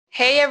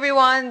Hey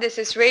everyone, this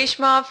is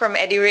Reshma from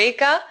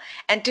Edureka,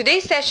 and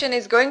today's session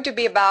is going to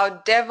be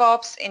about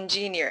DevOps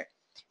engineer.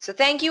 So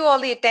thank you all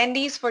the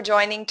attendees for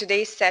joining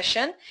today's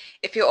session.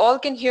 If you all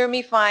can hear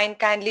me fine,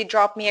 kindly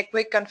drop me a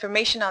quick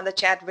confirmation on the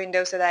chat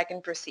window so that I can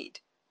proceed.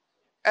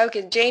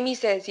 Okay, Jamie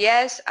says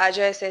yes,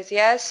 Ajay says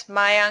yes,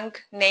 Mayank,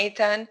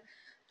 Nathan.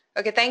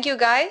 Okay, thank you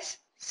guys.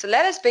 So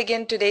let us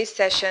begin today's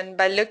session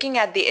by looking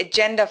at the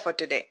agenda for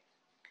today.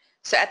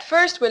 So at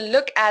first, we'll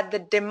look at the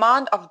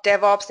demand of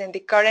DevOps in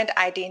the current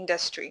IT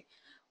industry.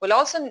 We'll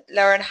also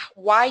learn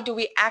why do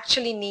we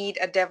actually need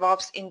a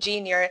DevOps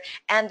engineer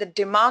and the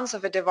demands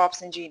of a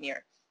DevOps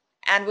engineer.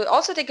 And we'll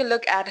also take a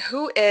look at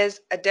who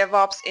is a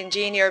DevOps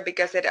engineer,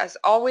 because it has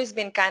always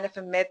been kind of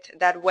a myth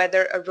that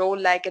whether a role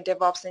like a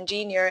DevOps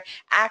engineer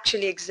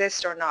actually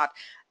exists or not.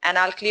 And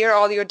I'll clear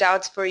all your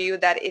doubts for you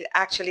that it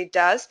actually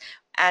does.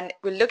 And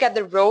we'll look at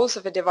the roles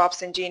of a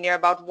DevOps engineer,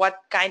 about what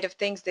kind of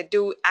things they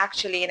do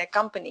actually in a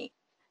company.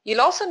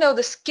 You'll also know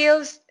the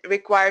skills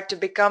required to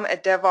become a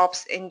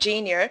DevOps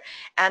engineer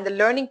and the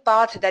learning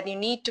path that you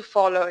need to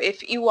follow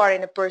if you are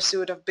in a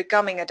pursuit of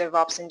becoming a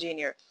DevOps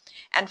engineer.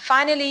 And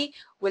finally,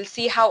 we'll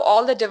see how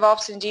all the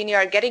DevOps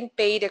engineers are getting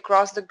paid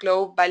across the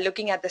globe by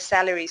looking at the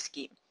salary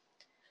scheme.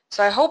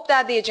 So I hope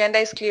that the agenda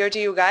is clear to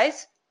you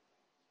guys.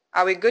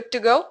 Are we good to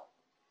go?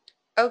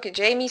 Okay,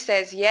 Jamie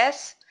says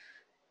yes.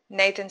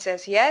 Nathan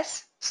says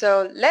yes.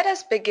 So let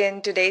us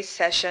begin today's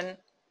session.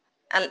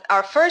 And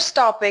our first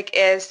topic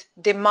is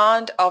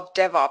demand of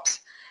DevOps.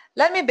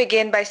 Let me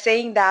begin by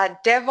saying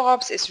that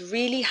DevOps is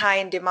really high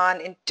in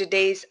demand in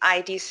today's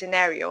IT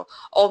scenario.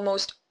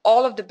 Almost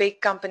all of the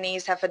big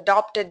companies have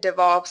adopted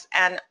DevOps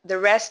and the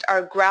rest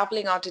are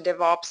grappling onto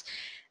DevOps.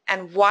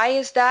 And why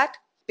is that?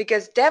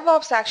 Because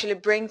DevOps actually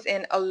brings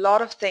in a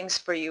lot of things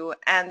for you,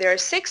 and there are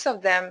 6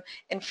 of them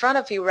in front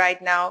of you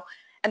right now.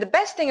 And the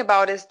best thing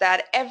about it is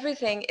that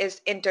everything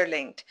is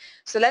interlinked.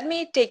 So let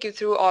me take you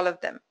through all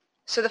of them.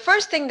 So the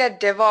first thing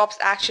that DevOps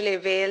actually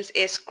avails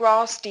is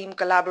cross-team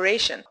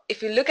collaboration.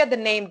 If you look at the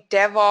name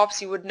DevOps,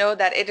 you would know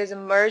that it is a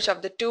merge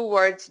of the two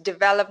words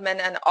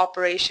development and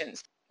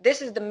operations.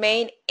 This is the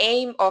main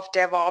aim of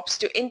DevOps,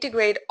 to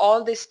integrate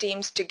all these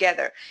teams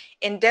together.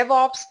 In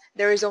DevOps,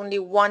 there is only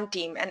one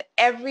team and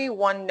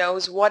everyone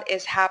knows what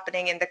is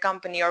happening in the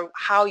company, or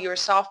how your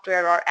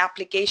software or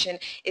application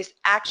is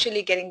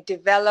actually getting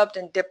developed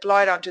and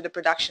deployed onto the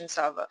production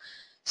server.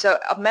 So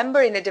a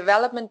member in the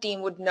development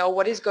team would know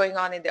what is going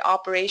on in the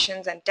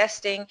operations and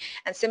testing,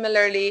 and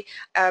similarly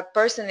a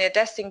person in a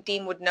testing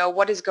team would know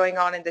what is going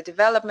on in the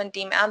development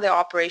team and the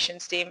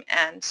operations team,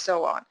 and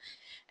so on.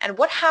 And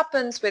what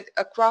happens with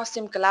a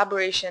cross-team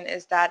collaboration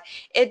is that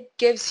it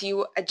gives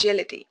you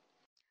agility.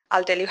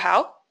 I'll tell you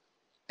how.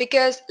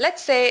 Because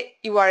let's say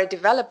you are a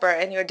developer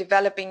and you're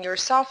developing your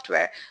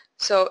software.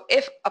 So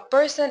if a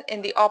person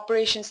in the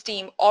operations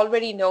team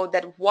already know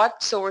that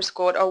what source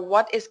code or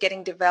what is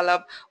getting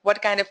developed,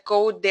 what kind of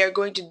code they're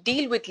going to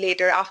deal with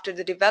later after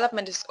the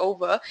development is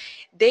over,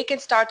 they can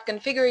start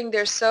configuring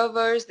their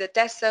servers, the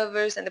test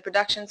servers and the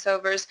production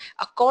servers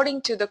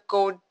according to the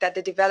code that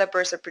the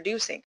developers are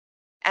producing.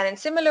 And in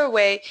similar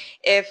way,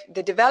 if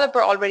the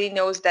developer already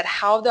knows that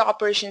how the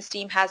operations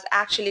team has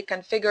actually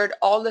configured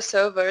all the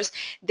servers,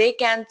 they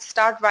can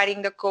start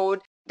writing the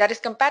code that is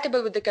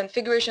compatible with the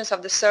configurations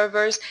of the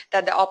servers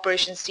that the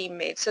operations team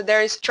made. So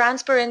there is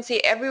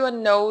transparency.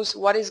 Everyone knows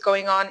what is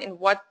going on in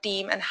what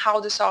team and how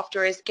the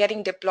software is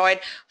getting deployed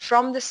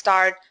from the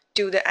start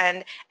to the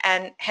end,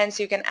 and hence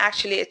you can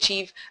actually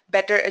achieve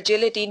better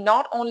agility,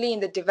 not only in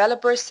the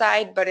developer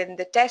side but in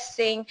the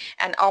testing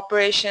and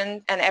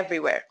operation and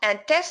everywhere.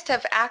 And tests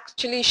have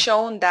actually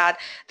shown that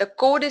the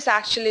code is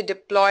actually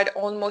deployed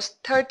almost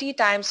 30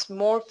 times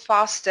more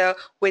faster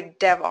with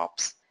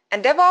DevOps.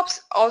 And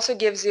DevOps also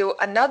gives you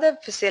another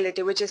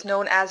facility which is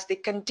known as the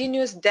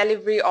continuous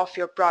delivery of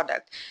your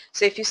product.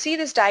 So if you see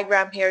this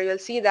diagram here, you'll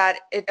see that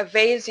it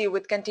avails you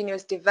with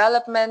continuous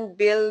development,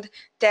 build,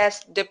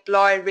 test,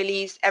 deploy,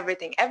 release,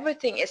 everything.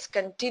 Everything is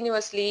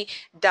continuously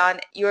done.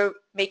 You're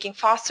making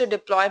faster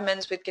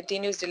deployments with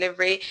continuous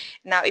delivery.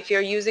 Now, if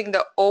you're using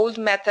the old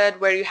method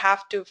where you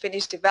have to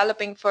finish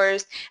developing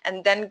first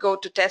and then go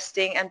to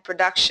testing and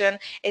production,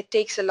 it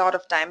takes a lot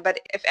of time. But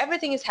if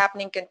everything is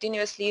happening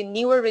continuously,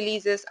 newer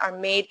releases are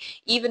made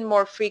even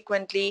more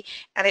frequently,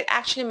 and it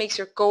actually makes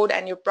your code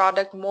and your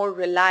product more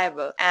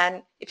reliable.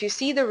 And if you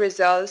see the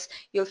results,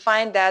 you'll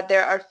find that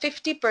there are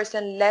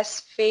 50%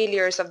 less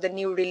failures of the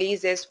new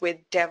releases with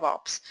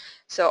DevOps.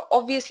 So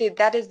obviously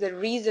that is the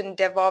reason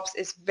DevOps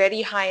is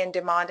very high in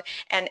demand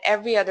and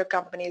every other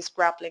company is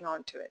grappling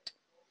onto it.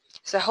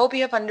 So I hope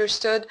you have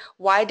understood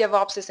why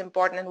DevOps is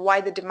important and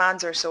why the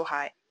demands are so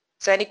high.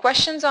 So any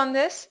questions on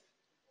this?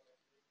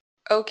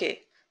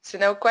 Okay, so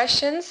no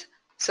questions.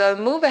 So I'll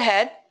move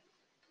ahead.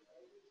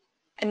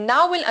 And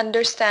now we'll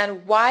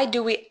understand why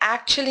do we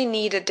actually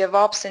need a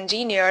DevOps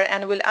engineer,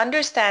 and we'll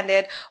understand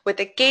it with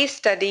a case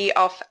study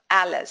of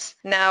Alice.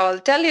 Now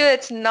I'll tell you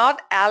it's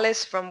not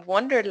Alice from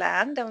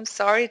Wonderland. I'm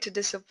sorry to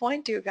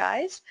disappoint you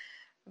guys,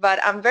 but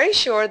I'm very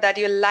sure that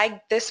you'll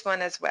like this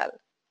one as well.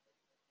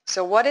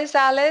 So what is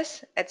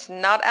Alice? It's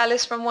not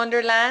Alice from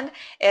Wonderland.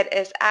 It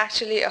is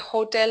actually a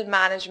hotel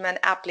management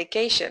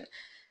application.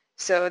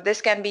 So this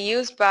can be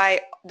used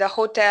by the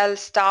hotel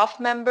staff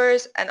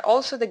members and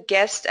also the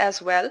guests as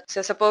well.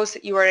 So suppose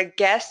you are a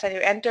guest and you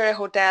enter a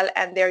hotel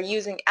and they're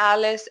using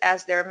Alice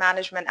as their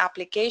management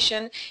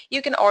application.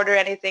 You can order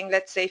anything.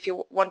 Let's say if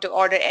you want to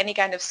order any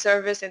kind of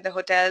service in the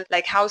hotel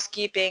like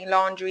housekeeping,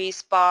 laundry,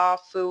 spa,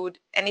 food,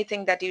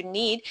 anything that you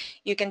need,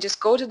 you can just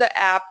go to the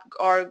app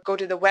or go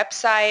to the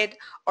website,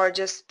 or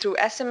just through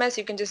SMS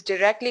you can just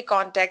directly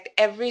contact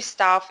every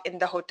staff in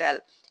the hotel.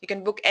 You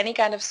can book any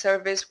kind of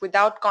service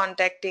without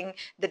contacting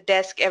the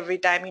desk every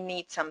time you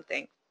need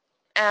something.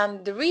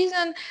 And the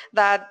reason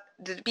that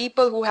the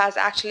people who has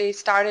actually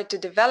started to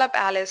develop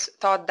Alice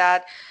thought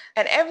that,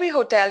 and every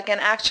hotel can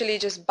actually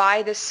just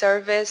buy the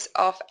service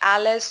of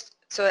Alice,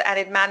 so and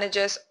it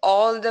manages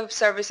all the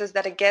services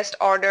that a guest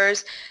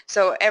orders.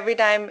 So every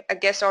time a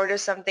guest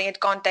orders something,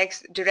 it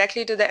contacts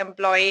directly to the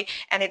employee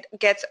and it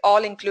gets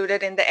all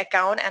included in the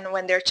account, and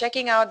when they're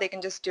checking out they can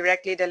just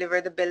directly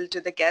deliver the bill to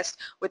the guest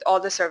with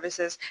all the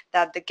services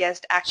that the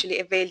guest actually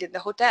availed in the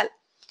hotel,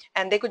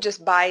 and they could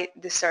just buy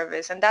the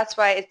service. And that's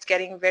why it's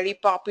getting very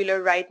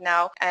popular right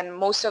now, and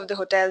most of the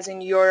hotels in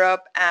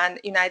Europe and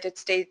United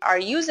States are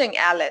using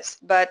Alice.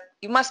 But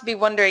you must be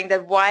wondering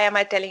that why am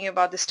I telling you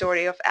about the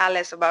story of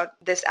Alice, about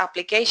this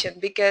application?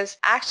 Because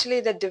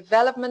actually the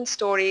development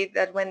story,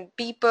 that when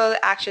people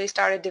actually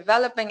started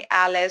developing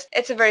Alice,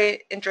 it's a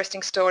very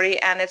interesting story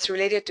and it's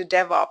related to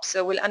DevOps.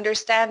 So we'll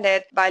understand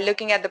it by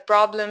looking at the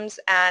problems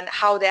and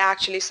how they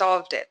actually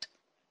solved it.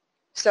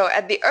 So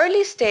at the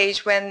early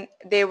stage when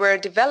they were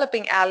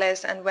developing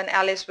Alice and when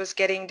Alice was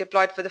getting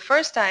deployed for the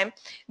first time,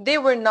 they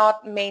were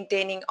not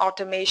maintaining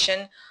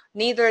automation,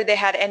 neither they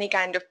had any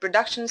kind of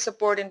production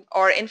support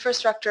or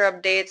infrastructure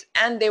updates,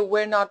 and they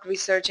were not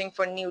researching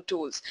for new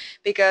tools,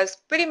 because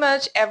pretty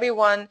much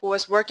everyone who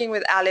was working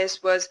with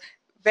Alice was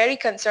very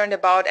concerned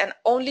about and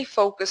only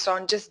focused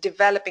on just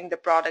developing the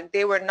product.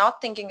 They were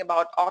not thinking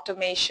about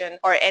automation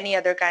or any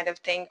other kind of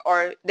thing,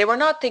 or they were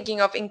not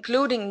thinking of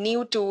including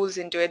new tools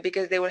into it,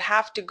 because they would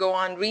have to go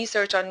on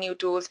research on new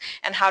tools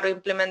and how to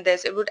implement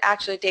this. It would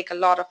actually take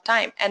a lot of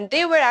time, and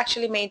they were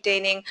actually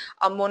maintaining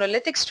a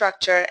monolithic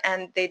structure,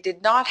 and they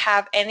did not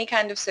have any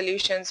kind of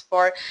solutions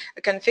for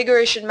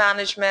configuration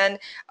management,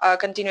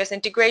 continuous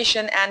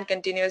integration, and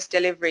continuous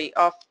delivery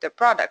of the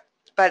product.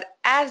 But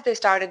as they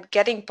started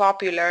getting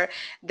popular,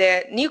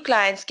 the new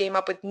clients came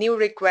up with new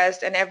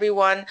requests and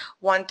everyone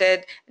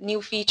wanted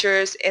new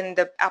features in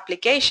the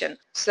application.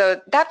 So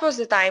that was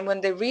the time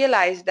when they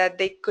realized that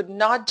they could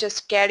not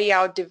just carry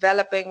out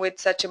developing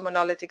with such a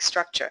monolithic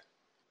structure.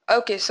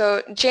 Okay,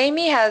 so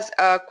Jamie has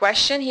a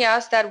question. He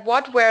asked that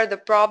what were the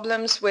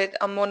problems with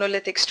a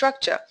monolithic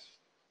structure?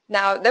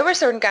 Now, there were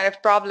certain kind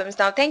of problems.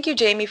 Now, thank you,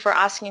 Jamie, for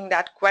asking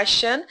that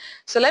question.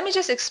 So let me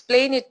just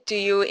explain it to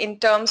you in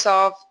terms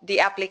of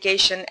the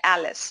application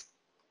Alice.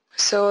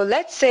 So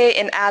let's say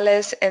in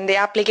Alice, in the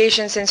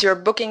application, since you're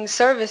booking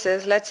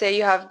services, let's say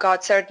you have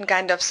got certain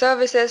kind of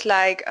services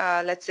like,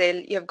 let's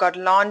say you've got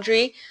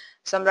laundry.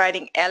 So I'm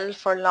writing L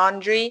for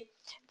laundry.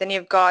 Then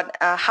you've got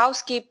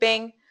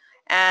housekeeping,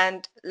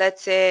 and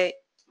let's say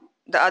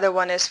the other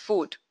one is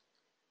food.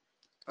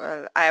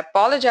 Well, I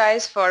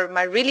apologize for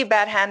my really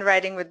bad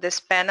handwriting with this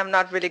pen. I'm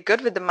not really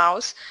good with the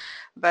mouse,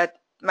 but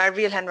my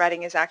real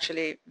handwriting is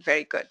actually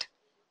very good.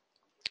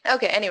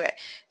 Okay, anyway,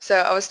 so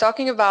I was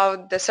talking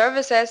about the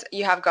services.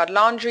 You have got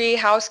laundry,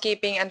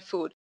 housekeeping, and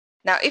food.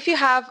 Now, if you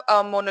have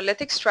a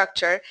monolithic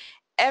structure,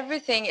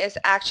 everything is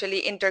actually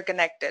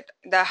interconnected.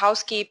 The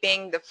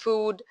housekeeping, the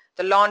food,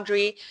 the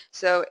laundry.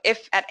 So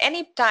if at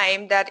any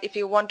time that if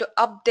you want to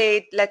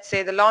update, let's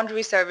say the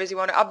laundry service, you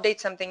want to update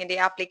something in the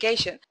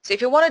application. So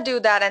if you want to do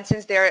that, and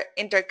since they're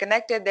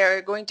interconnected, there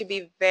are going to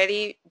be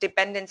very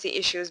dependency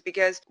issues,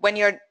 because when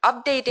you're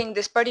updating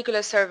this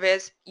particular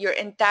service, your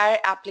entire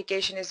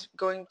application is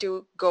going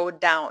to go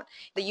down.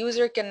 The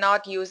user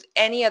cannot use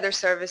any other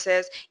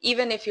services,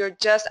 even if you're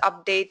just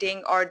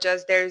updating or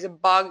just there is a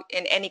bug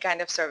in any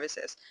kind of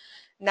services.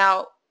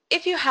 Now,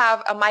 if you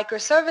have a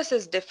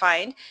microservices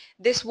defined,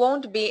 this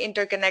won't be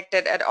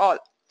interconnected at all.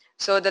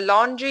 So the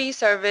laundry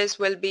service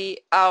will be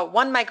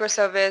one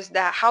microservice,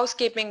 the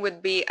housekeeping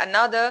would be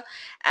another,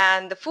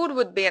 and the food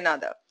would be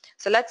another.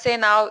 So let's say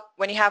now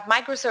when you have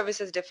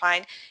microservices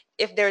defined,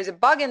 if there is a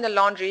bug in the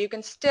laundry, you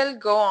can still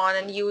go on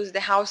and use the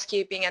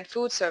housekeeping and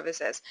food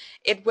services.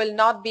 It will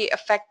not be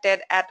affected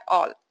at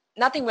all.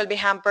 Nothing will be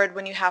hampered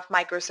when you have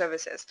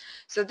microservices.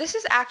 So this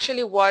is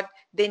actually what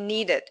they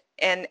needed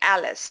in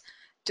Alice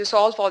to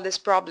solve all these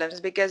problems,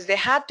 because they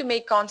had to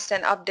make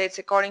constant updates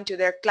according to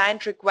their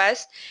client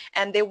request,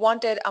 and they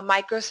wanted a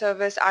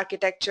microservice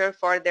architecture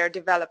for their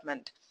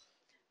development.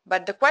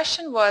 But the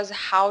question was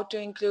how to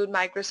include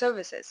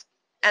microservices.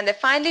 And they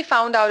finally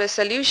found out a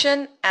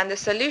solution, and the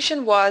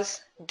solution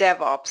was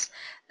DevOps.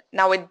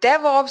 Now with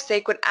DevOps,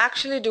 they could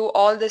actually do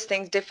all these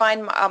things,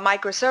 define a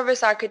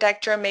microservice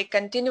architecture, make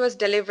continuous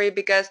delivery,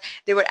 because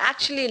they were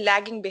actually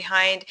lagging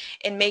behind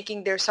in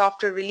making their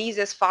software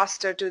releases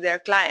faster to their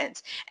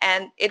clients,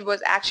 and it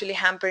was actually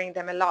hampering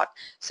them a lot.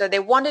 So they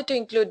wanted to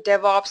include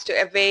DevOps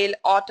to avail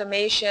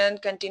automation,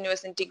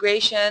 continuous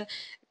integration,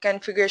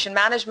 configuration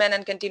management,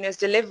 and continuous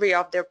delivery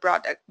of their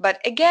product. But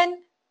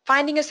again,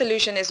 finding a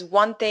solution is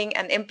one thing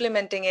and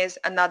implementing is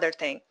another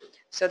thing.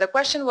 So the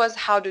question was,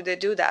 how do they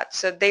do that?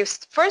 So they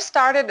first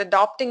started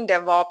adopting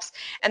DevOps,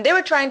 and they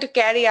were trying to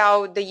carry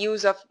out the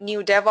use of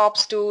new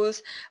DevOps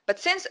tools. But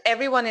since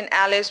everyone in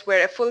Alice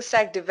were a full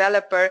stack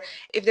developer,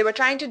 if they were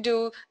trying to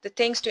do the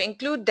things to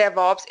include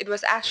DevOps, it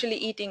was actually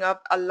eating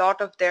up a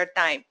lot of their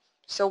time.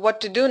 So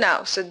what to do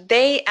now? So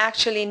they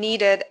actually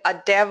needed a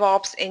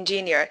DevOps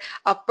engineer,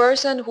 a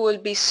person who will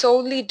be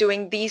solely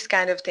doing these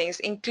kind of things,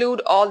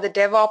 include all the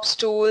DevOps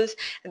tools,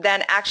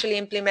 then actually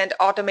implement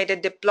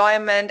automated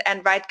deployment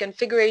and write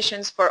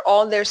configurations for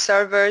all their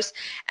servers,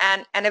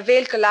 and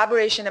avail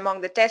collaboration among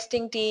the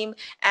testing team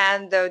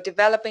and the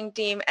developing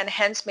team, and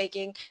hence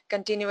making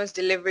continuous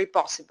delivery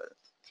possible.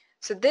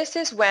 So this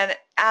is when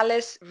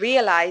Alice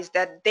realized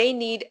that they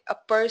need a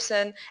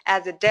person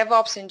as a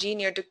DevOps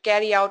engineer to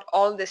carry out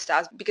all this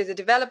stuff, because the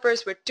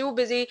developers were too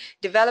busy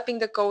developing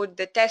the code,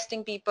 the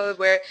testing people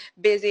were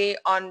busy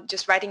on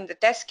just writing the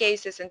test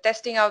cases and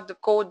testing out the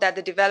code that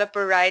the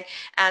developer write,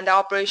 and the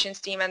operations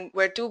team and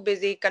were too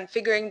busy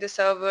configuring the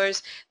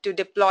servers to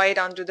deploy it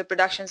onto the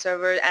production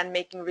server and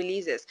making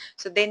releases.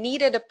 So they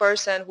needed a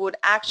person who would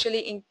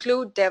actually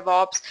include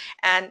DevOps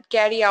and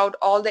carry out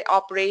all the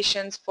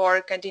operations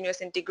for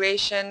continuous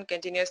integration,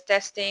 continuous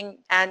testing,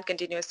 and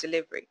continuous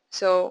delivery.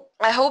 So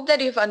I hope that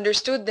you've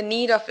understood the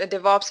need of a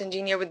DevOps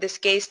engineer with this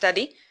case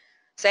study.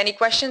 So any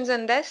questions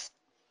on this?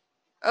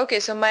 Okay,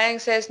 so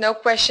Mayank says no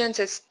questions,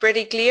 it's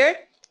pretty clear.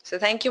 So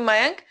thank you,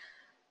 Mayank.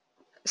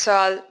 So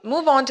I'll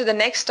move on to the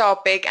next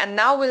topic, and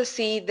now we'll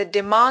see the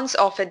demands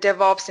of a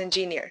DevOps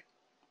engineer.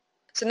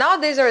 So now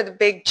these are the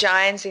big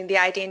giants in the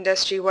IT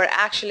industry who are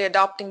actually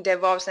adopting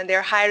DevOps, and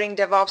they're hiring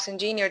DevOps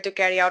engineer to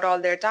carry out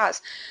all their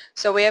tasks.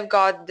 So we have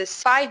got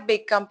these 5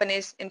 big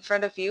companies in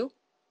front of you.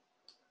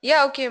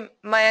 Yeah, okay,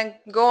 Mayank,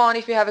 go on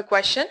if you have a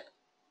question.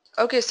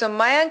 Okay, so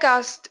Mayank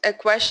asked a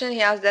question.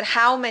 He asked that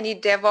how many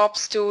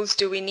DevOps tools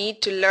do we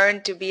need to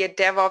learn to be a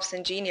DevOps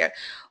engineer?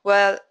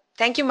 Well,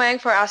 thank you,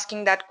 Mayank, for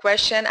asking that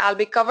question. I'll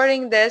be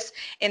covering this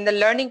in the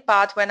learning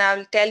path when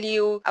I'll tell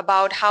you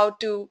about how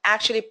to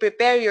actually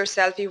prepare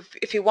yourself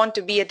if you want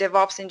to be a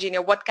DevOps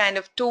engineer, what kind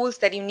of tools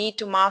that you need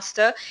to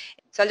master.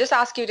 So I'll just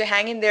ask you to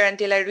hang in there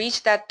until I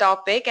reach that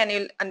topic and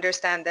you'll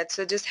understand that.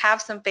 So just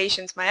have some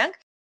patience, Mayank.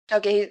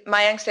 Okay,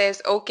 Mayank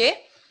says, okay.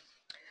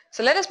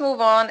 So let us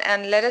move on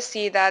and let us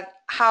see that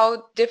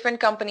how different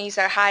companies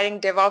are hiring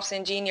DevOps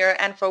engineer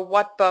and for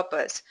what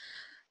purpose.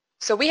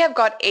 So we have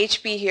got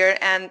HP here,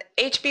 and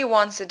HP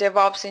wants a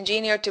DevOps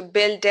engineer to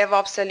build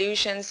DevOps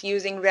solutions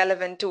using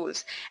relevant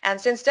tools. And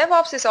since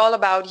DevOps is all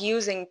about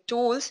using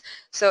tools,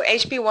 so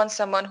HP wants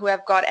someone who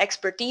have got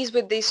expertise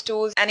with these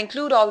tools and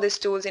include all these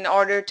tools in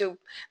order to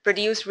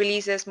produce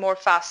releases more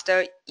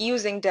faster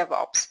using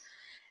DevOps.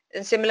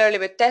 And similarly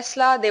with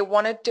Tesla, they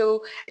wanted to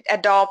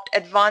adopt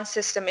advanced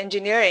system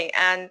engineering,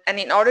 and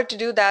in order to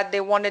do that, they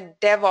wanted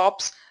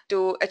DevOps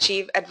to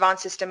achieve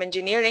advanced system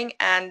engineering,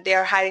 and they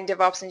are hiring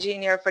DevOps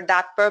engineer for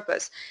that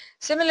purpose.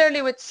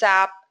 Similarly with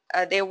SAP,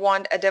 they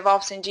want a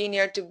DevOps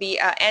engineer to be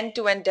an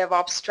end-to-end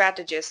DevOps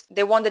strategist.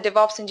 They want the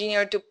DevOps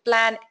engineer to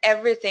plan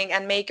everything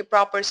and make a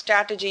proper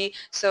strategy,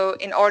 so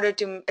in order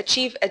to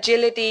achieve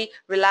agility,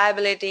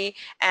 reliability,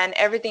 and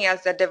everything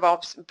else that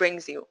DevOps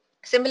brings you.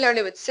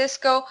 Similarly with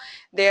Cisco,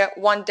 they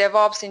want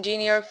DevOps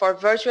engineer for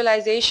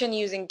virtualization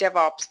using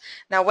DevOps.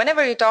 Now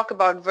whenever you talk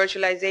about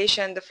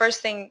virtualization, the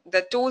first thing,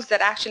 the tools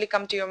that actually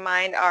come to your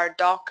mind are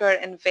Docker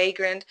and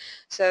Vagrant.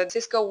 So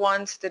Cisco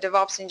wants the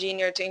DevOps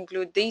engineer to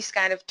include these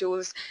kind of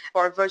tools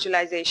for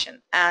virtualization.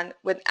 And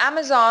with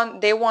Amazon,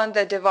 they want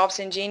the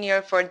DevOps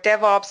engineer for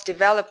DevOps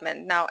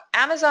development. Now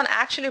Amazon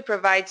actually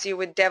provides you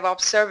with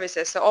DevOps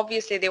services, so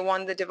obviously they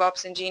want the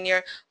DevOps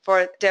engineer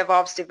for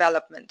DevOps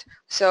development.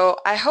 So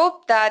I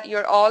hope that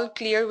you're all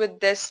clear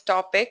with this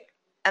topic.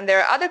 And there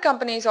are other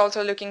companies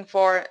also looking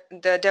for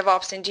the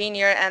DevOps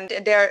engineer, and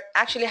they're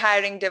actually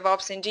hiring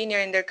DevOps engineer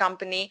in their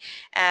company,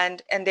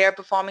 and they're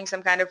performing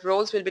some kind of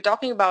roles. We'll be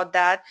talking about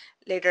that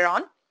later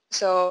on.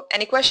 So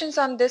any questions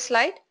on this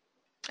slide?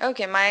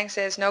 Okay, Mayank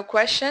says no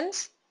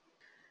questions.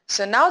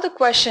 So now the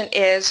question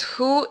is,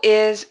 who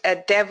is a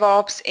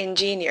DevOps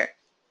engineer?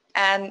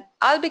 And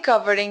I'll be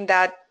covering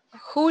that.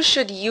 Who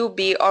should you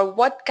be, or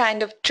what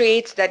kind of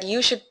traits that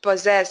you should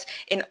possess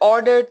in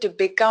order to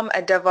become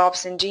a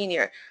DevOps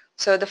engineer?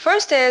 So the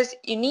first is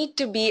you need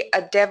to be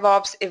a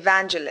DevOps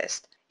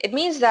evangelist. It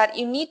means that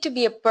you need to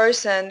be a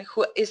person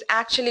who is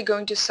actually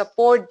going to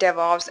support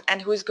DevOps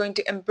and who is going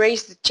to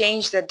embrace the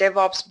change that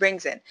DevOps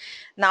brings in.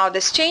 Now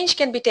this change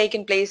can be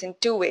taken place in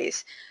 2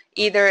 ways.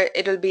 Either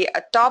it will be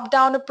a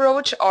top-down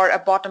approach or a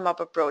bottom-up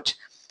approach.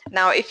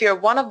 Now, if you're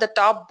one of the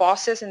top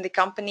bosses in the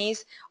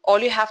companies, all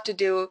you have to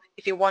do,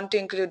 if you want to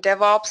include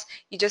DevOps,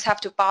 you just have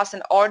to pass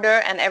an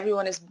order and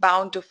everyone is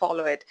bound to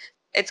follow it.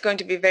 It's going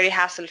to be very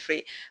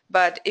hassle-free.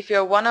 But if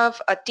you're one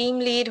of a team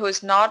lead who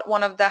is not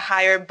one of the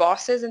higher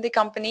bosses in the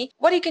company,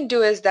 what you can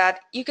do is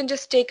that you can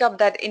just take up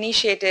that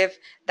initiative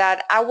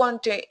that I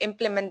want to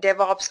implement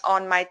DevOps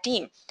on my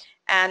team.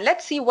 And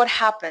let's see what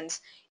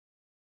happens.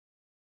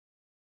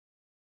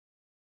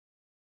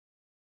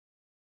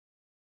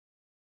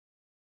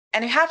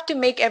 And you have to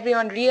make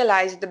everyone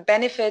realize the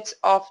benefits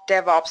of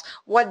DevOps,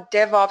 what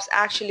DevOps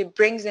actually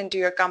brings into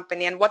your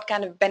company and what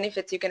kind of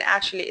benefits you can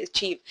actually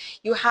achieve.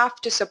 You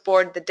have to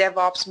support the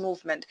DevOps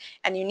movement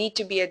and you need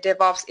to be a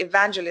DevOps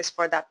evangelist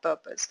for that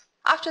purpose.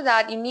 After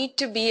that, you need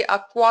to be a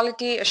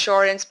quality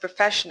assurance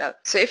professional.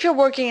 So if you're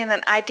working in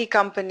an IT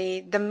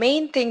company, the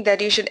main thing that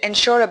you should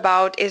ensure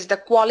about is the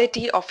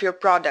quality of your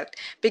product,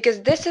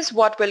 because this is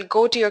what will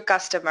go to your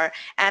customer,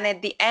 and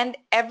at the end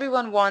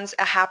everyone wants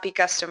a happy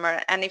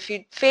customer, and if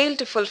you fail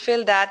to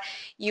fulfill that,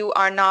 you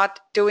are not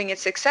doing it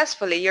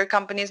successfully. Your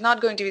company is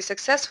not going to be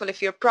successful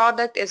if your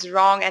product is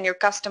wrong and your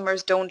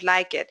customers don't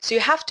like it. So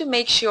you have to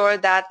make sure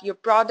that your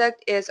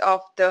product is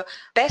of the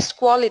best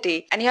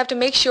quality, and you have to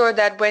make sure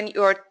that when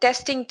your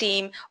testing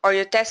team or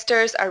your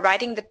testers are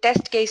writing the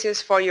test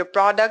cases for your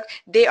product,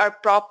 they are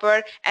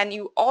proper, and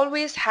you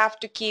always have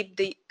to keep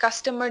the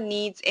customer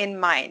needs in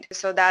mind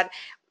so that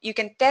you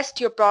can test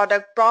your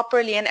product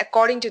properly and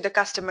according to the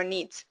customer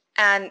needs.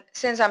 And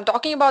since I'm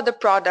talking about the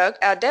product,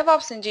 a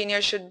DevOps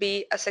engineer should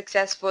be a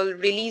successful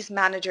release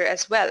manager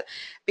as well,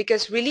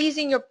 because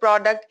releasing your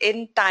product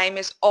in time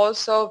is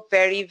also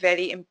very,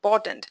 very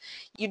important.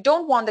 You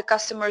don't want the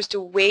customers to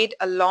wait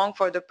along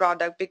for the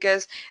product,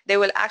 because they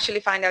will actually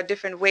find out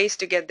different ways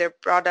to get their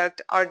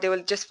product, or they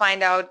will just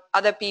find out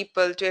other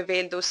people to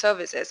avail those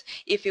services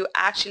if you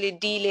actually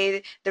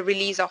delay the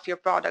release of your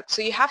product.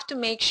 So you have to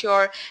make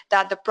sure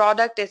that the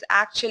product is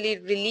actually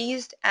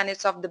released and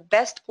it's of the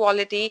best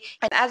quality.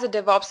 And as a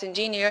DevOps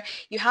engineer,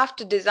 you have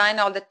to design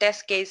all the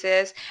test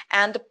cases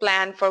and the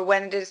plan for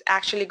when it is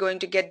actually going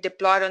to get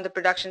deployed on the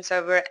production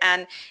server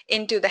and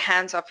into the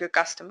hands of your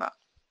customer.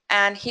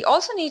 And he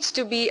also needs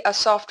to be a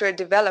software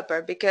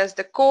developer, because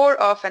the core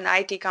of an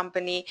IT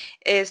company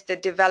is the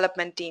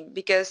development team,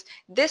 because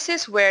this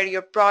is where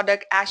your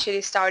product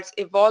actually starts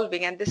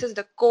evolving, and this is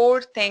the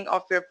core thing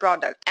of your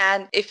product.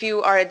 And if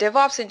you are a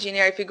DevOps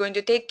engineer, if you're going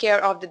to take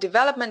care of the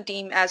development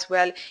team as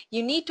well,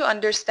 you need to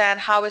understand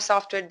how a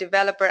software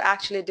developer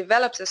actually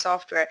develops a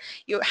software.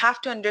 You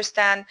have to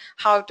understand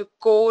how to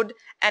code,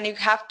 and you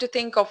have to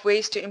think of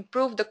ways to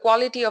improve the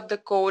quality of the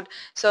code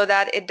so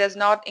that it does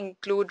not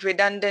include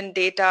redundant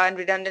data and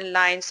redundant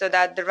lines, so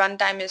that the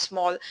runtime is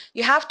small.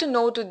 You have to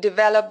know to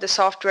develop the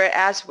software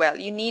as well.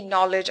 You need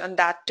knowledge on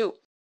that too.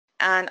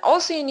 And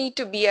also you need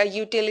to be a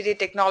utility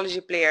technology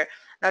player.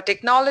 Now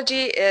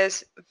technology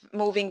is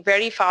moving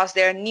very fast.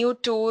 There are new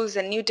tools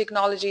and new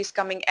technologies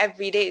coming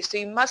every day. So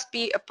you must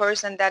be a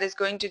person that is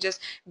going to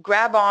just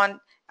grab on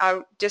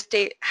or just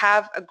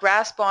have a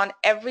grasp on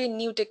every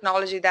new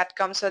technology that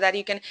comes, so that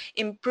you can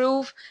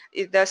improve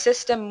the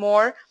system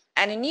more.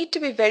 And you need to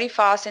be very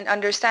fast in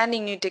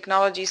understanding new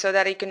technology so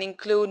that you can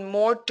include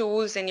more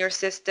tools in your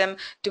system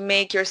to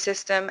make your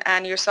system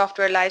and your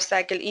software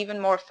lifecycle even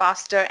more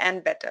faster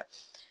and better.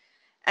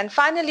 And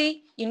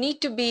finally, you need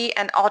to be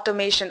an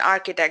automation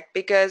architect,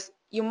 because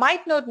you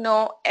might not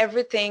know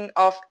everything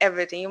of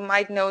everything. You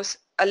might know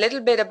a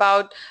little bit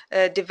about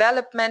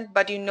development,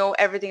 but you know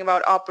everything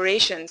about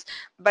operations.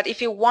 But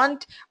if you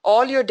want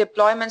all your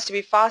deployments to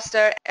be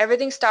faster,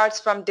 everything starts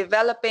from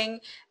developing,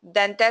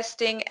 then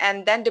testing,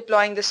 and then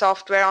deploying the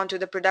software onto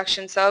the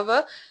production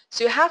server.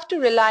 So you have to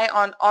rely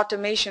on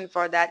automation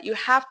for that. You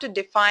have to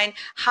define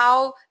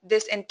how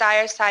this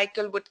entire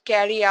cycle would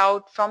carry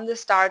out from the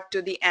start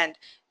to the end.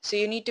 So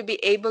you need to be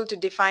able to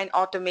define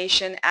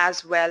automation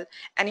as well,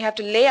 and you have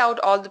to lay out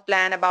all the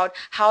plan about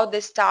how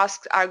these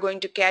tasks are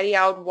going to carry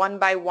out one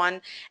by one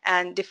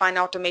and define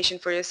automation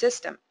for your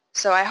system.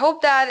 So I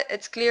hope that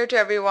it's clear to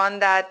everyone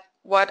that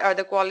what are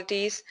the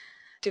qualities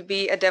to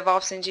be a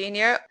DevOps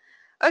engineer.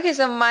 Okay,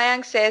 so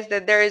Mayank says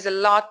that there is a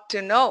lot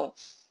to know.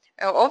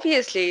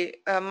 Obviously,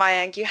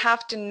 Mayank, you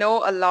have to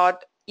know a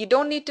lot. You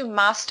don't need to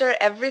master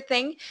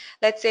everything.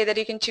 Let's say that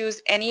you can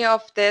choose any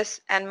of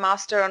this and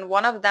master on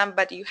one of them,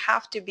 but you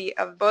have to be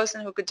a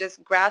person who could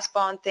just grasp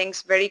on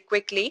things very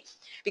quickly.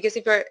 Because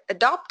if you're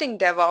adopting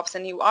DevOps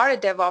and you are a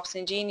DevOps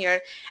engineer,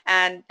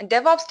 and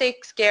DevOps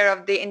takes care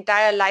of the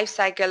entire life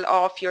cycle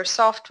of your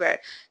software.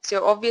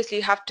 So obviously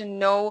you have to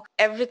know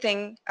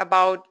everything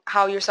about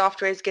how your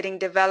software is getting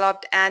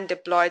developed and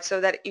deployed so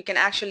that you can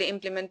actually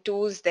implement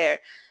tools there.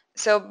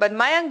 So, but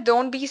Mayank,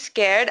 don't be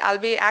scared. I'll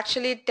be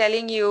actually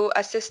telling you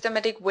a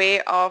systematic way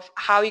of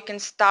how you can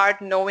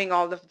start knowing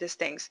all of these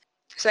things.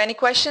 So any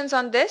questions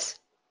on this?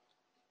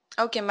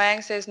 Okay,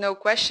 Mayank says no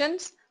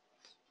questions.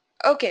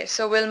 Okay,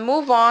 so we'll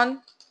move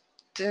on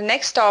to the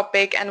next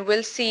topic and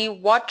we'll see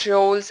what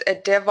roles a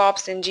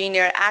DevOps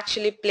engineer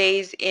actually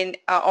plays in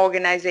an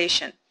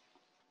organization.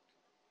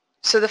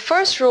 So the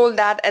first role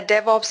that a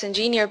DevOps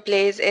engineer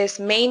plays is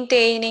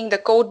maintaining the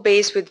code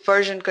base with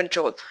version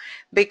control,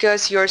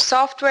 because your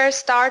software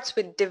starts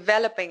with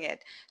developing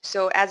it.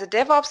 So as a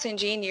DevOps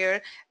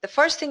engineer, the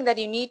first thing that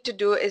you need to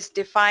do is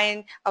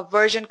define a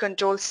version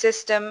control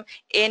system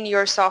in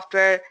your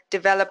software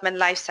development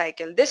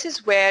lifecycle. This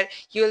is where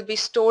you'll be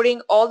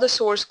storing all the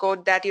source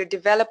code that your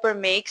developer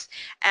makes,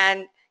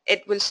 and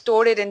it will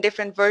store it in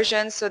different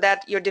versions so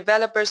that your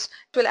developers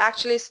will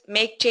actually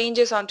make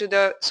changes onto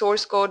the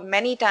source code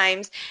many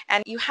times,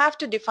 and you have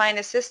to define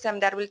a system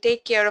that will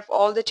take care of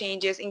all the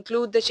changes,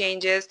 include the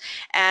changes,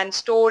 and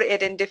store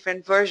it in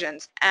different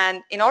versions.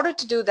 And in order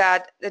to do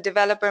that, the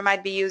developer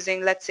might be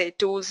using, let's say,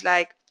 tools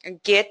like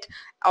Git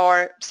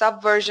or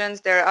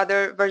subversions. There are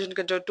other version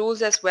control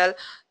tools as well.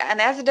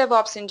 And as a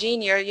DevOps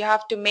engineer, you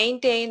have to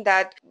maintain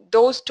that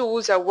those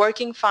tools are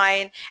working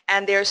fine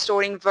and they're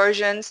storing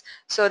versions,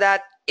 so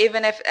that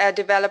even if a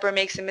developer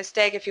makes a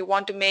mistake, if you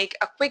want to make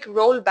a quick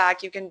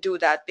rollback, you can do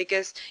that,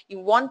 because you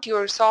want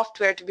your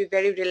software to be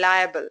very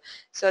reliable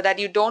so that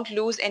you don't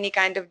lose any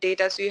kind of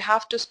data. So you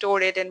have to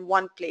store it in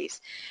one place.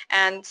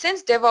 And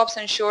since DevOps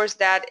ensures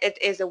that it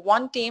is a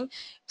one team,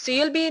 so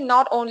you'll be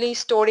not only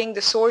storing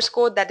the source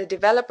code that the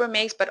developer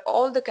makes, but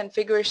all the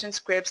configuration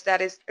scripts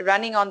that is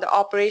running on the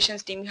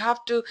operations team. You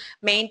have to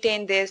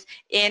maintain this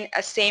in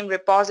a same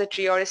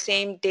repository or a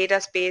same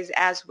data space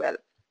as well.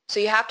 So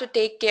you have to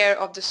take care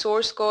of the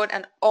source code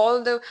and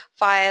all the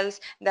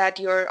files that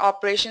your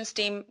operations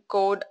team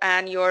code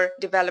and your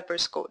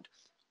developers code.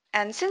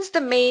 And since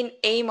the main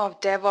aim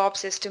of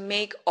DevOps is to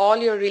make all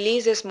your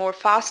releases more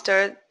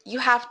faster, you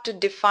have to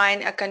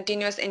define a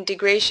continuous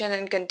integration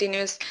and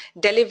continuous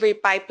delivery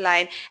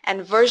pipeline,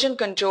 and version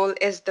control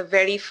is the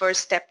very first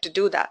step to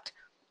do that.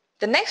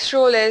 The next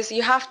role is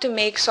you have to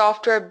make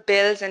software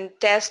builds and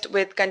test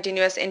with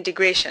continuous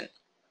integration.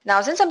 Now,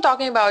 since I'm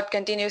talking about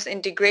continuous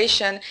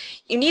integration,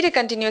 you need a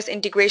continuous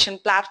integration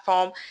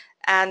platform,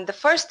 and the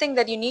first thing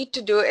that you need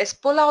to do is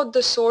pull out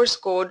the source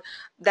code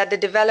that the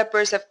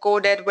developers have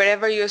coded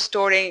wherever you're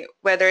storing,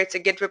 whether it's a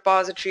Git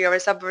repository or a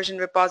Subversion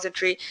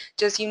repository.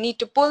 Just you need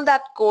to pull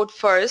that code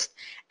first,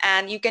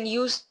 and you can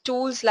use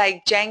tools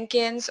like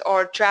Jenkins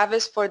or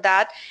Travis for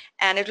that,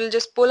 and it will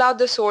just pull out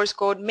the source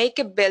code, make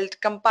a build,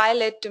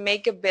 compile it to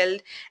make a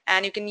build,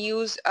 and you can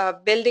use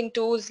building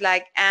tools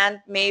like Ant,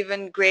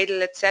 Maven,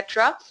 Gradle,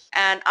 etc.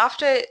 And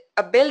after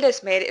a build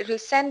is made, it will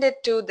send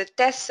it to the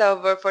test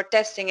server for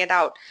testing it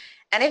out.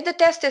 And if the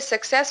test is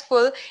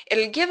successful, it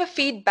will give a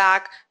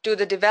feedback to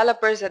the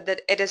developers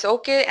that it is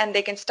okay, and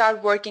they can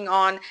start working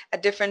on a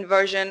different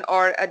version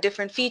or a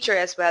different feature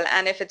as well.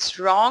 And if it's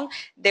wrong,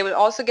 they will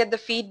also get the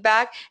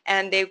feedback,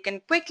 and they can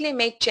quickly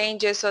make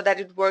changes so that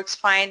it works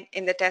fine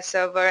in the test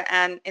server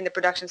and in the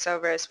production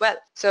server as well.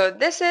 So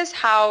this is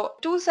how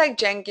tools like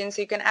Jenkins,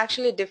 you can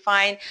actually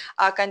define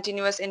a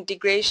continuous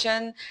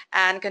integration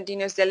and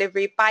continuous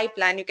delivery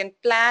pipeline. You can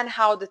plan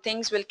how the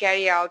things will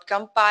carry out,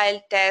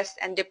 compile, test,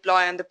 and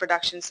deploy on the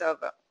production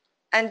server.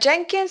 And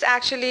Jenkins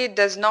actually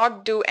does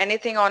not do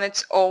anything on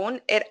its own.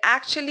 It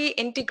actually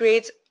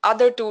integrates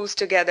other tools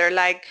together.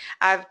 Like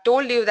I've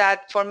told you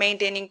that for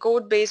maintaining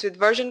code base with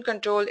version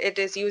control, it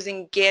is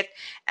using Git,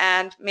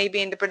 and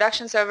maybe in the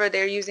production server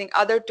they're using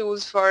other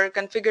tools for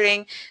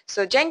configuring.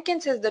 So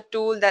Jenkins is the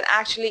tool that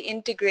actually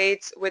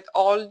integrates with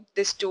all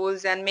these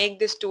tools and make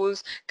these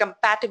tools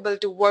compatible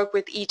to work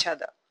with each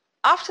other.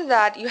 After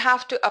that, you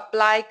have to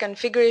apply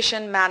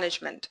configuration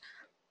management.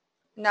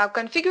 Now,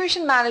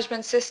 configuration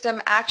management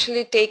system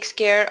actually takes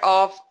care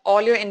of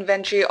all your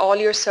inventory, all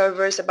your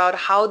servers, about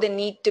how they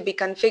need to be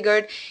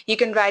configured. You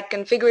can write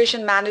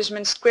configuration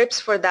management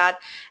scripts for that,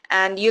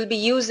 and you'll be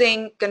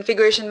using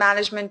configuration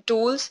management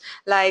tools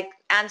like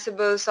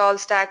Ansible,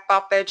 SaltStack,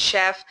 Puppet,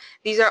 Chef.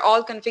 These are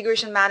all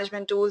configuration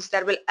management tools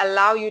that will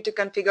allow you to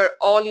configure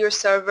all your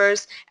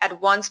servers at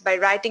once by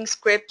writing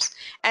scripts.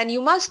 And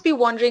you must be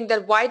wondering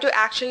that why to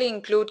actually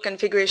include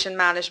configuration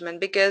management,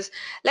 because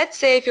let's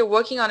say if you're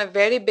working on a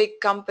very big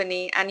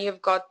company and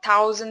you've got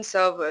 1,000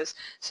 servers,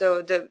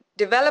 so the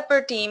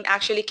developer team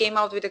actually came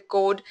out with a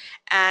code,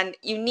 and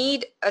you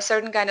need a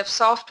certain kind of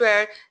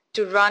software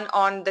to run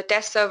on the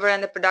test server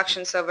and the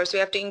production server. So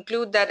you have to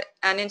include that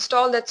and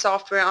install that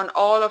software on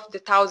all of the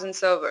 1,000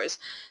 servers.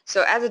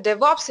 So as a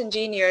DevOps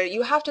engineer,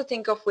 you have to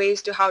think of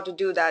ways to how to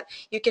do that.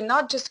 You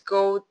cannot just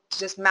go to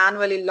just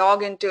manually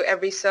log into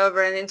every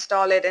server and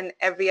install it in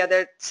every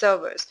other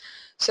servers.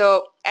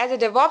 So as a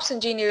DevOps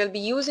engineer, you'll be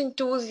using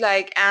tools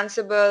like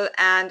Ansible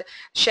and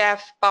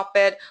Chef,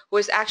 Puppet, who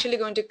is actually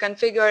going to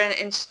configure and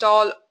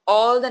install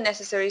all the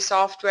necessary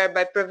software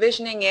by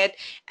provisioning it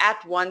at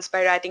once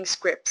by writing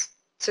scripts.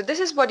 So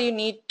this is what you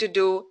need to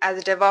do as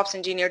a DevOps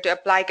engineer to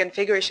apply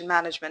configuration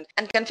management.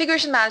 And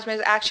configuration management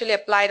is actually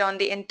applied on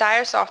the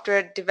entire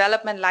software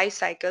development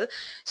lifecycle.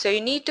 So you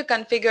need to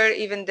configure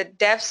even the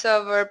dev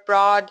server,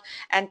 prod,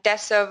 and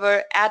test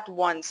server at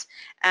once.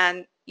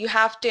 And you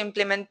have to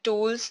implement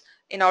tools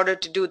in order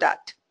to do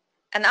that.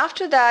 And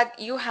after that,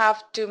 you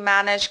have to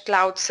manage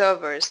cloud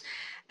servers.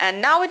 And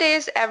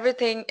nowadays,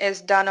 everything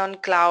is done on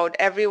cloud.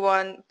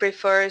 Everyone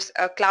prefers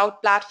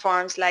cloud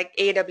platforms like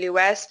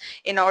AWS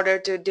in order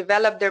to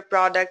develop their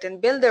product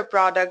and build their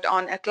product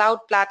on a cloud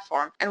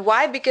platform. And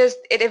why? Because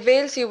it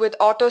avails you with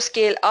auto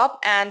scale up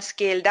and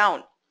scale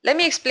down. Let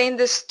me explain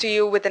this to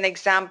you with an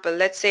example.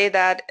 Let's say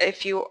that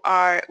if you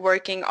are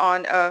working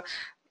on a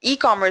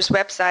e-commerce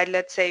website,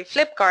 let's say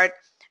Flipkart.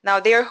 Now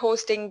they are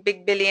hosting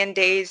big billion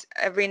days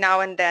every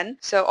now and then.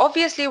 So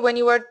obviously when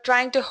you are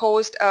trying to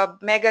host a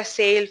mega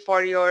sale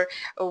for your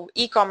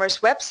e-commerce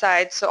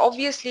website, so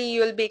obviously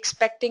you'll be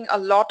expecting a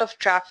lot of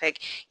traffic.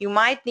 You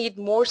might need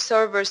more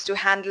servers to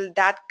handle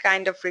that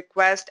kind of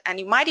request, and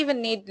you might even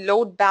need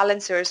load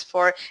balancers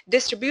for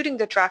distributing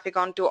the traffic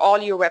onto all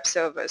your web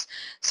servers.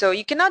 So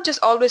you cannot just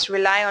always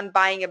rely on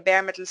buying a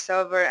bare metal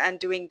server and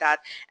doing that.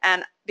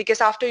 And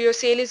because after your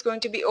sale is going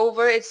to be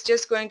over, it's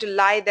just going to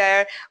lie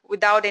there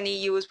without any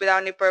use,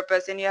 without any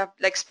purpose, and you have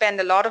like spend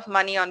a lot of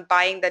money on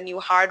buying the new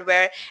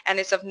hardware, and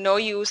it's of no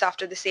use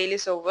after the sale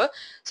is over.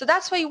 So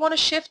that's why you want to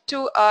shift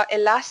to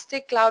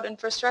elastic cloud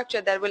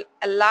infrastructure that will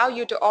allow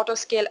you to auto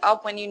scale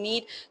up when you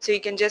need, so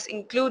you can just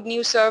include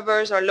new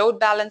servers or load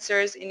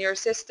balancers in your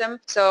system.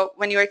 So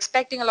when you're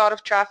expecting a lot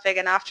of traffic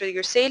and after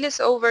your sale is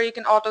over, you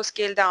can auto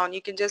scale down.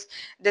 You can just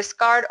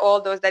discard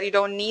all those that you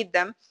don't need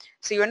them.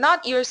 So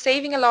you're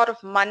saving a lot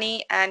of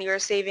money, and you're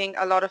saving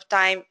a lot of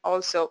time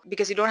also,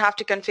 because you don't have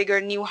to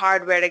configure new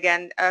hardware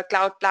again. A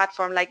cloud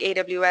platform like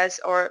AWS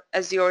or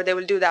Azure, they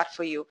will do that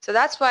for you. So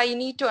that's why you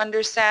need to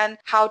understand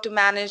how to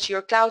manage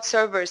your cloud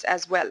servers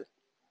as well.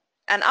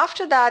 And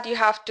after that, you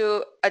have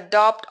to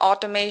adopt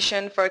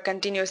automation for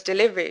continuous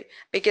delivery,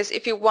 because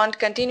if you want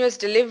continuous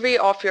delivery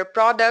of your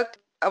product,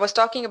 I was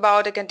talking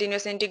about a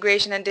continuous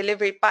integration and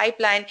delivery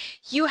pipeline,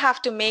 you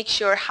have to make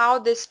sure how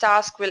this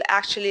task will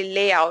actually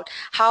lay out,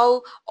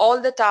 how all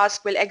the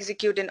tasks will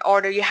execute in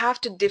order. You have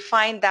to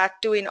define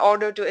that too in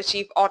order to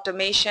achieve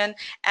automation,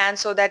 and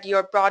so that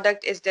your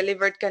product is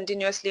delivered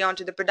continuously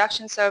onto the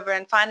production server,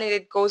 and finally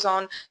it goes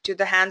on to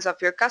the hands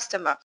of your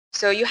customer.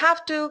 So you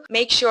have to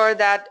make sure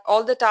that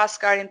all the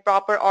tasks are in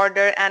proper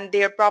order and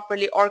they are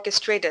properly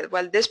orchestrated.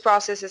 Well, this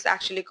process is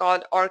actually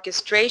called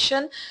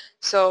orchestration.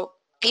 So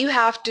you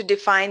have to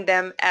define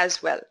them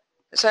as well.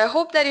 So I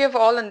hope that you have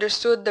all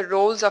understood the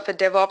roles of a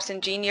DevOps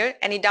engineer.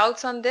 Any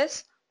doubts on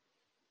this?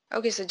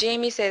 Okay, so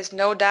Jamie says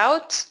no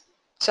doubts.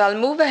 So I'll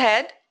move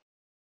ahead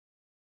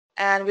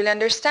and we'll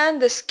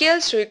understand the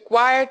skills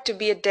required to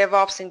be a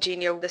DevOps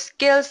engineer, the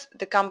skills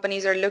the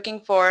companies are looking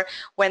for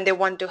when they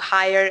want to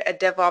hire a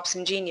DevOps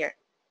engineer.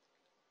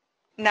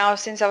 Now,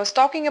 since I was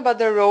talking about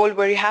the role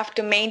where you have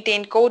to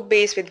maintain code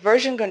base with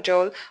version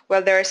control,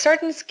 well, there are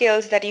certain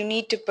skills that you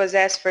need to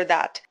possess for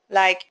that.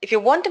 Like, if you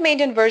want to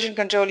maintain version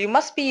control, you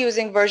must be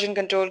using version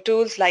control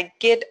tools like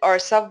Git or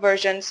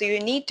Subversion, so you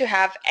need to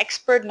have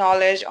expert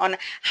knowledge on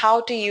how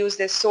to use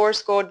the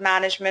source code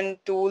management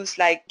tools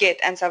like Git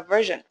and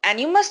Subversion. And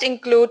you must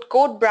include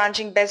code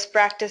branching best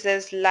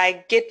practices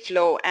like Git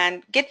flow,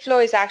 and Git flow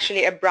is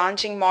actually a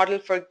branching model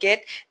for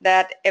Git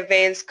that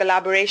avails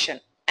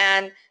collaboration.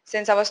 And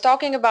since I was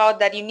talking about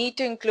that you need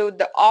to include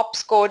the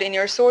ops code in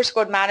your source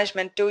code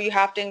management too, you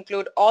have to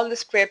include all the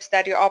scripts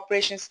that your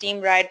operations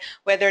team write,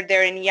 whether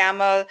they're in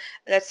YAML,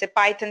 let's say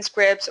Python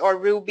scripts or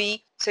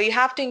Ruby. So you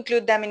have to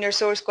include them in your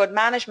source code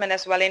management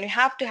as well, and you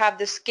have to have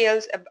the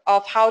skills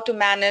of how to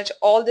manage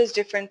all these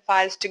different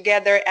files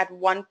together at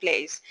one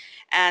place.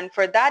 And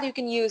for that you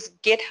can use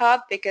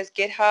GitHub, because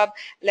GitHub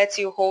lets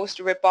you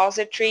host a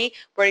repository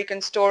where you can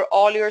store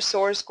all your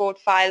source code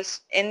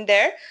files in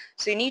there.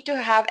 So you need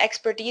to have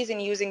expertise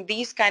in using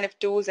these kind of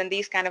tools and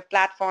these kind of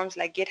platforms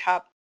like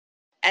GitHub.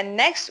 And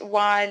next,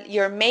 while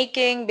you're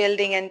making,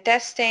 building, and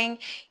testing,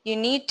 you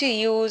need to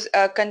use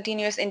a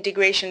continuous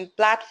integration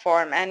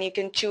platform, and you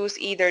can choose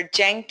either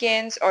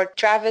Jenkins or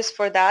Travis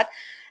for that.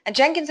 And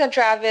Jenkins and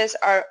Travis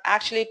are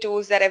actually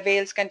tools that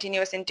avails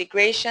continuous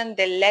integration.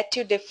 They let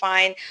you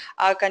define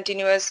a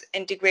continuous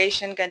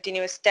integration,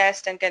 continuous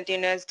test, and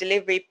continuous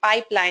delivery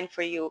pipeline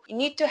for you. You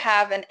need to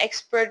have an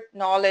expert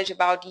knowledge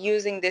about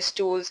using these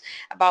tools,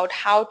 about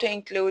how to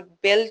include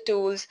build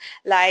tools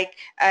like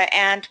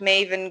Ant,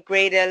 Maven,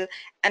 Gradle,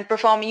 and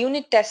perform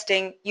unit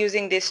testing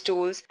using these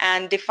tools,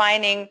 and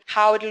defining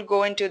how it will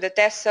go into the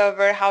test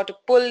server, how to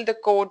pull the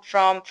code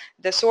from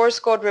the source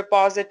code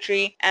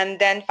repository, and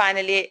then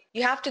finally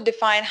you have to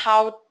define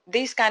how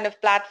these kind of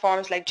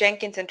platforms like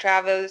Jenkins and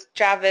Travis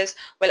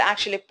will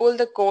actually pull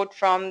the code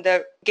from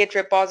the Git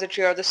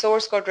repository or the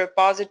source code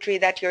repository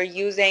that you're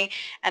using,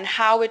 and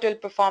how it will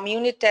perform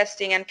unit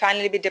testing and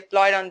finally be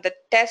deployed on the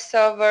test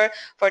server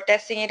for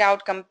testing it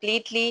out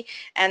completely,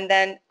 and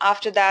then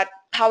after that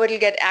how it will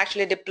get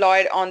actually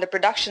deployed on the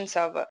production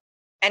server.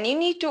 And you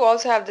need to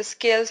also have the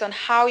skills on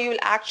how you'll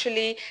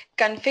actually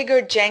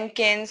configure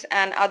Jenkins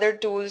and other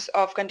tools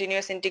of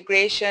continuous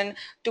integration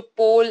to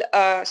poll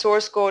a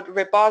source code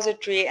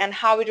repository, and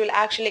how it will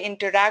actually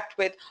interact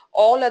with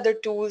all other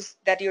tools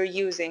that you're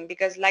using.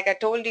 Because like I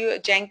told you,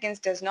 Jenkins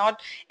does not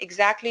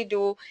exactly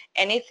do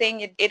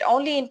anything. It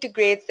only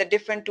integrates the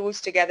different tools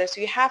together.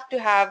 So you have to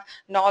have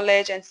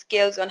knowledge and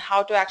skills on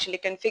how to actually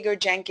configure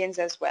Jenkins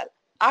as well.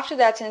 After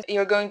that, since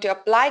you're going to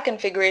apply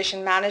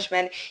configuration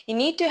management, you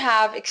need to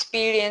have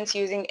experience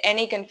using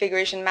any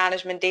configuration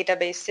management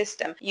database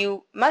system.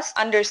 You must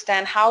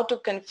understand how to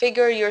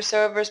configure your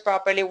servers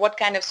properly, what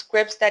kind of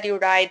scripts that you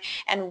write,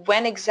 and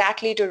when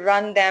exactly to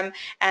run them,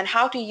 and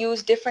how to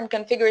use different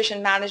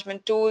configuration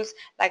management tools,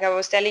 like I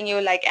was telling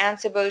you, like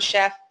Ansible,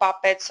 Chef,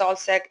 Puppet,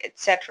 SaltSec,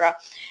 etc.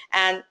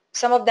 And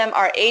some of them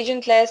are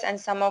agentless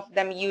and some of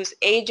them use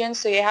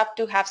agents, so you have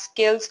to have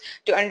skills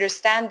to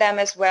understand them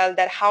as well,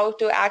 that how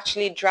to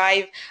actually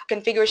drive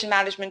configuration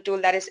management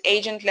tool that is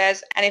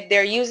agentless, and if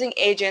they're using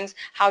agents,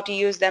 how to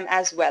use them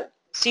as well.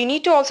 So you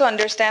need to also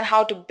understand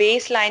how to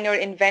baseline your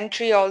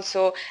inventory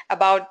also,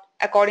 about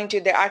according to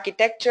the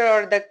architecture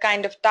or the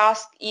kind of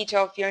task each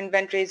of your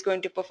inventory is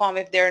going to perform.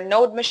 If they're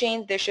node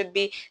machines, they should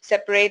be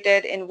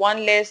separated in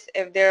one list.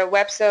 If they're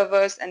web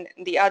servers, and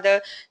the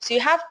other. So you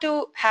have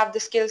to have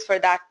the skills for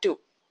that too.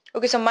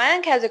 Okay, so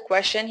Mayank has a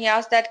question. He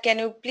asked that, can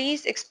you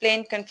please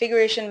explain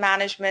configuration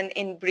management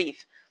in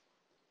brief?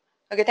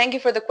 Okay, thank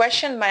you for the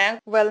question, Mayank.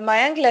 Well,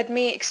 Mayank, let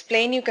me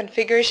explain you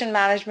configuration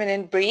management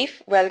in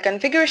brief. Well,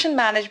 configuration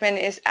management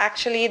is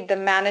actually the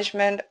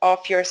management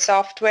of your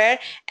software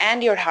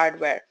and your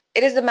hardware.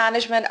 It is the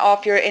management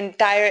of your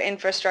entire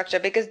infrastructure,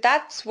 because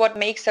that's what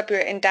makes up your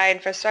entire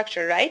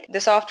infrastructure, right?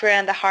 The software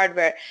and the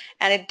hardware.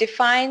 And it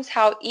defines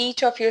how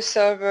each of your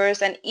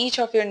servers and each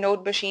of your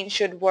node machines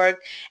should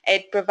work.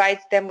 It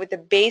provides them with a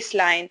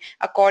baseline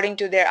according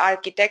to their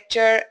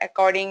architecture,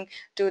 according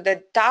to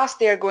the task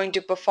they are going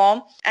to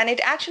perform. And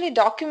it actually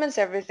documents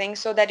everything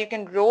so that you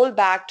can roll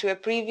back to a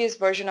previous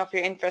version of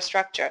your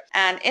infrastructure.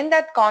 And in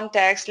that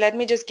context, let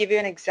me just give you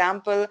an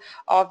example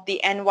of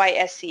the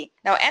NYSE.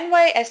 Now,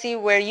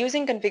 NYSE were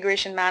using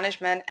configuration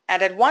management,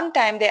 and at one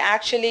time they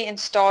actually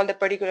installed a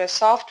particular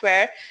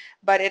software,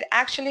 but it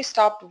actually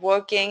stopped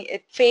working.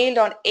 It failed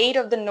on 8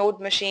 of the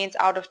node machines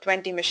out of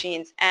 20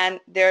 machines,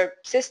 and their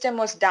system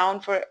was down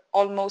for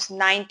almost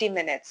 90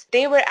 minutes.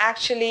 They were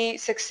actually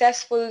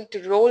successful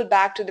to roll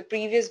back to the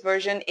previous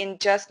version in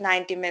just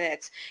 90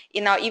 minutes.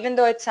 Now, even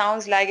though it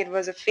sounds like it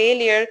was a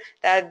failure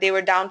that they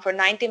were down for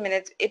 90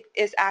 minutes, it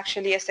is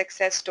actually a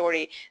success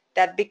story,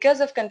 that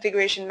because of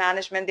configuration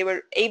management, they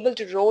were able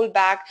to roll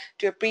back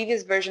to a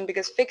previous version,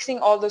 because fixing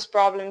all those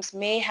problems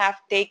may have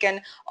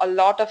taken a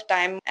lot of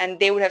time and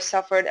they would have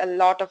suffered a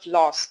lot of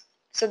loss.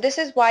 So this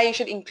is why you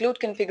should include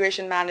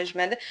configuration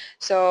management.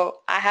 So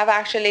I have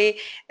actually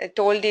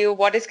told you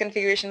what is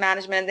configuration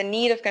management, the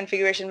need of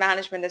configuration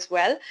management as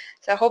well.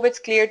 So I hope it's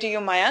clear to you,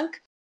 Mayank.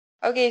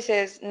 Okay, he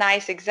says,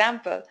 nice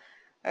example.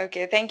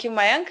 Okay, thank you,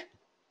 Mayank.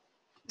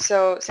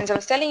 So since I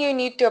was telling you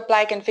need to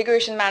apply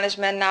configuration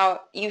management, now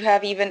you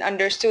have even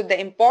understood the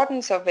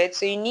importance of it.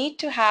 So you need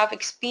to have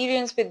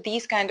experience with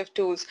these kind of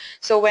tools.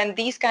 So when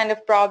these kind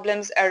of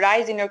problems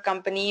arise in your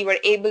company, you are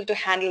able to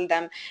handle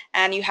them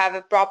and you have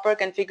a proper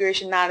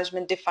configuration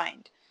management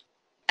defined.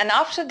 And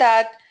after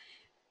that,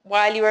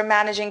 while you are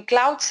managing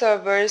cloud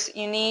servers,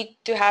 you need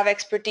to have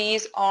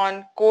expertise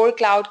on core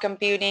cloud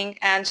computing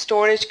and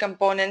storage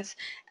components,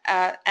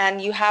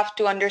 and you have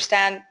to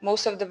understand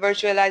most of the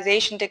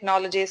virtualization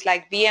technologies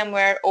like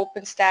VMware,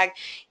 OpenStack.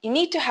 You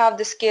need to have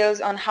the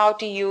skills on how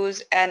to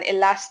use an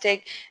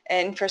elastic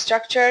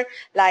infrastructure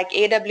like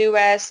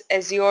AWS,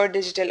 Azure,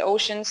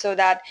 DigitalOcean, so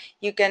that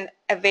you can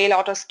avail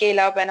auto scale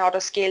up and auto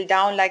scale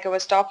down like I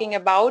was talking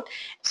about.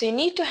 So you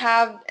need to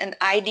have an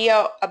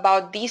idea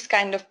about these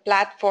kind of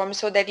platforms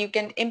so that you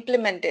can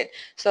implement it,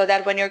 so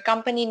that when your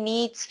company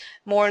needs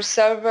more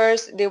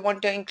servers, they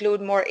want to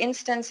include more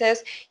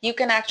instances, you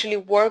can actually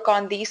work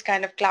on these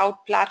kind of cloud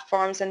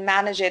platforms and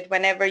manage it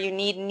whenever you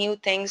need new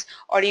things,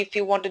 or if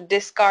you want to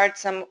discard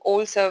some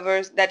old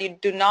servers that you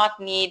do not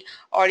need,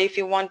 or if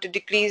you want to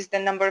decrease the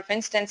number of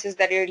instances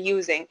that you're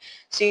using.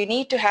 So you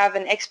need to have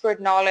an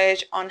expert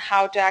knowledge on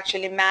how to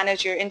actually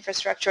manage your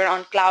infrastructure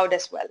on cloud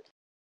as well.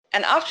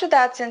 And after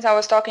that, since I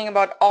was talking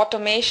about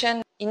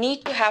automation, you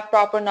need to have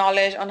proper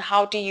knowledge on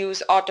how to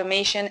use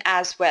automation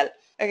as well.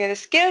 Okay, the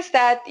skills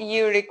that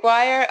you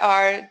require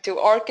are to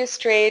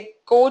orchestrate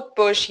code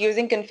push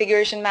using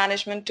configuration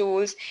management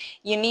tools.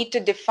 You need to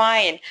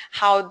define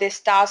how this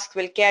task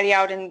will carry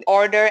out in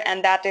order,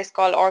 and that is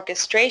called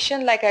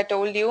orchestration, like I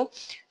told you.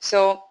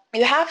 So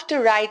you have to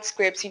write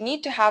scripts. You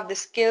need to have the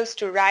skills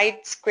to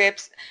write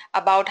scripts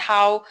about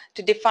how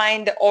to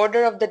define the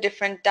order of the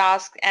different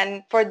tasks,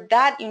 and for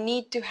that you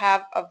need to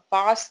have a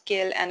vast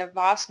skill and a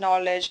vast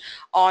knowledge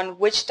on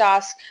which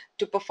task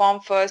to perform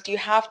first. You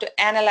have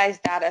to analyze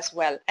that as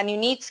well, and you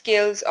need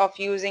skills of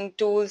using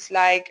tools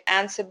like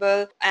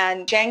Ansible,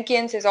 and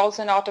Jenkins is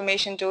also an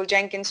automation tool.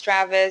 Jenkins,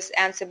 Travis,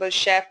 Ansible,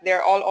 Chef,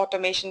 they're all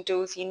automation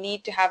tools. You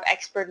need to have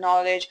expert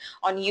knowledge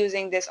on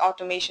using these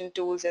automation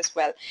tools as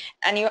well.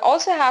 And you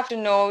also have to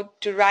know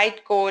to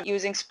write code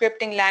using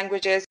scripting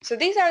languages. So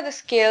these are the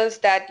skills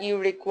that you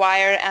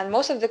require and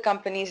most of the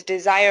companies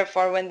desire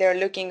for when they're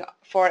looking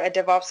for a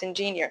DevOps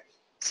engineer.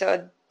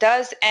 So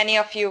does any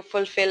of you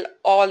fulfill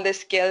all the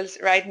skills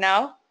right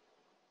now?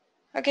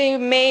 Okay, you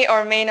may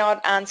or may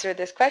not answer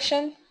this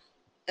question.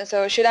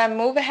 So should I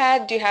move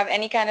ahead? Do you have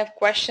any kind of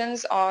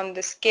questions on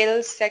the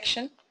skills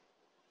section?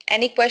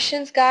 Any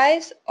questions,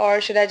 guys,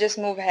 or should I just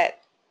move ahead?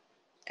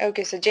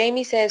 Okay, so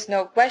Jamie says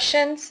no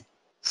questions.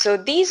 So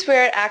these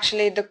were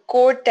actually the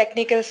core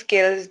technical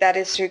skills that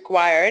is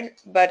required,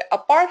 but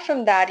apart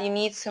from that, you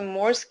need some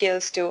more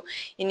skills too.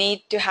 You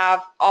need to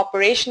have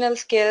operational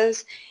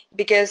skills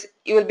because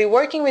you will be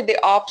working with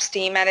the ops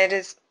team, and it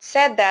is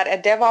said that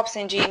a DevOps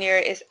engineer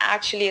is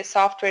actually a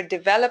software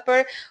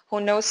developer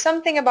who knows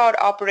something about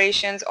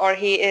operations, or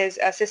he is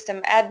a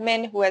system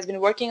admin who has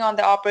been working on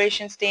the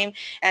operations team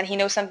and he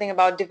knows something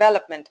about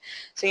development.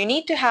 So you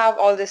need to have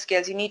all the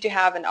skills. You need to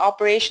have an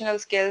operational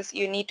skills.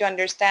 You need to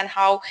understand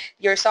how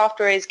your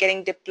software is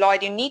getting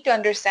deployed. You need to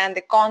understand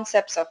the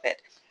concepts of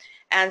it.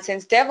 And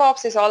since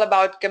DevOps is all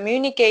about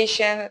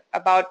communication,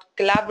 about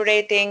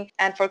collaborating,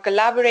 and for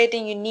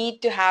collaborating you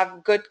need to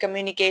have good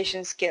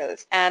communication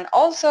skills and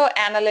also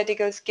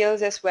analytical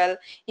skills as well.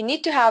 You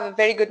need to have a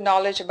very good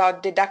knowledge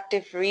about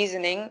deductive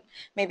reasoning,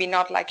 maybe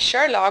not like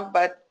Sherlock,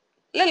 but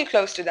a little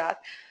close to that.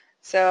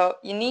 So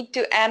you need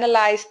to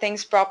analyze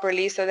things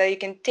properly so that you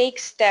can take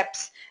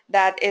steps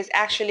that is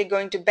actually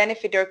going to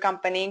benefit your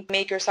company,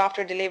 make your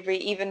software delivery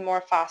even more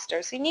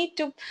faster. So you need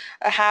to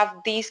have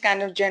these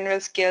kind of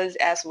general skills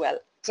as well.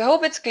 So I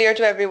hope it's clear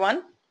to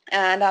everyone,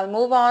 and I'll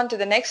move on to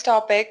the next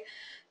topic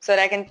so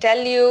that I can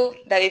tell you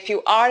that if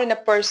you are in a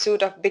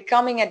pursuit of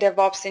becoming a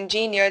DevOps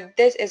engineer,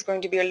 this is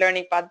going to be a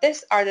learning path.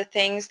 These are the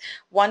things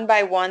one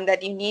by one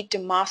that you need to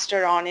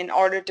master on in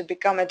order to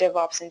become a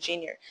DevOps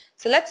engineer.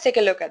 So let's take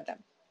a look at them.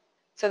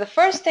 So the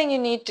first thing you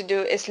need to do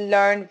is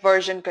learn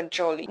version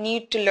control. You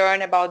need to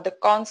learn about the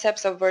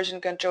concepts of version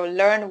control,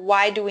 learn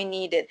why do we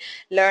need it,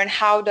 learn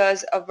how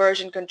does a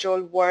version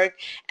control work,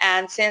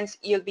 and since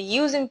you'll be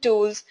using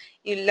tools,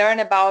 you learn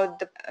about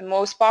the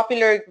most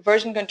popular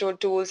version control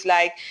tools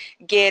like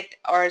Git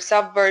or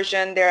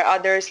Subversion. There are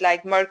others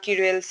like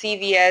Mercurial,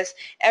 CVS,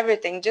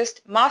 everything.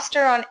 Just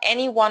master on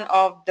any one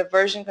of the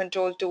version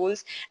control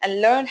tools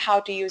and learn how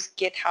to use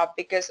GitHub,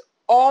 because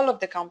all of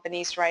the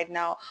companies right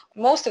now,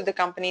 most of the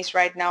companies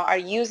right now are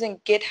using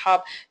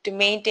GitHub to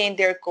maintain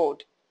their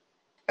code.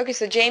 Okay,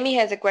 so Jamie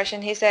has a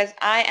question. He says,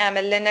 I am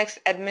a Linux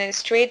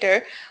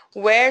administrator.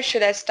 Where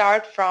should I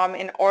start from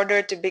in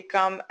order to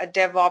become a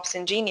DevOps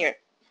engineer?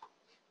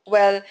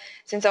 Well,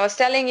 since I was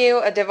telling you,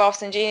 a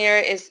DevOps engineer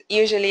is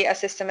usually a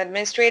system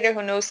administrator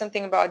who knows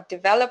something about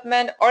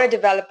development, or a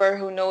developer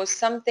who knows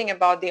something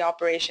about the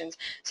operations.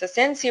 So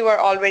since you are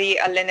already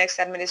a Linux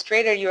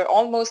administrator, you're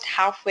almost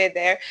halfway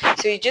there.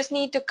 So you just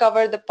need to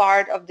cover the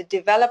part of the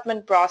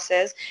development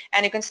process,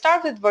 and you can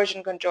start with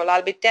version control.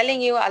 I'll be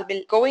telling you, I'll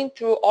be going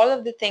through all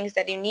of the things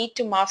that you need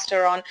to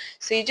master on.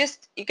 So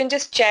you can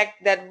just check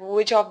that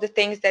which of the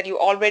things that you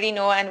already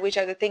know and which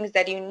are the things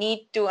that you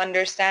need to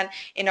understand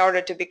in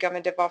order to become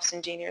a DevOps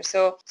engineer.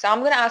 So I'm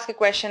going to ask a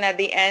question at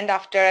the end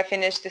after I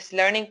finish this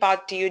learning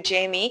part to you,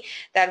 Jamie,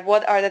 that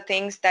what are the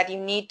things that you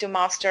need to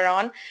master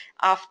on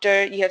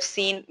after you have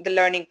seen the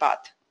learning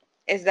path.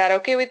 Is that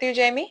okay with you,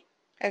 Jamie?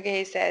 Okay,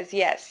 he says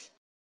yes.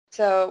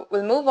 So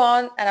we'll move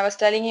on, and I was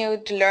telling you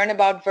to learn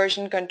about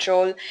version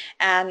control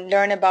and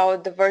learn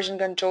about the version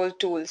control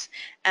tools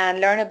and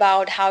learn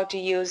about how to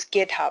use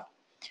GitHub.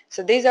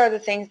 So these are the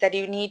things that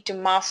you need to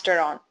master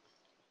on.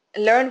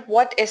 Learn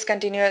what is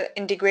continuous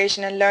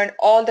integration and learn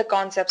all the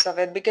concepts of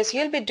it, because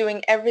you'll be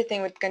doing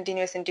everything with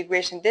continuous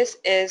integration. This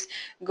is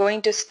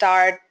going to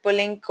start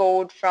pulling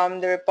code from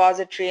the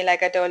repository,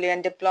 like I told you,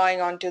 and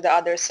deploying onto the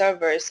other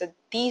servers. So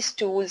these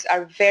tools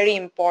are very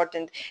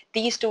important.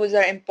 These tools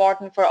are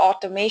important for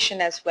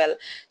automation as well.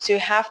 So you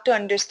have to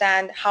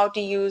understand how to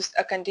use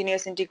a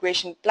continuous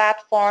integration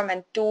platform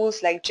and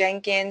tools like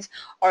Jenkins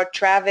or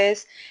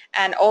Travis,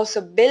 and also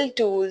build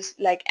tools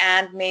like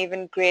Ant,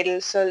 Maven,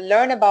 Gradle. So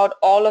learn about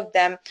all of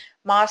them,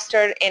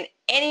 master in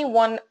any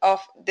one of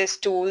these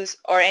tools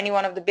or any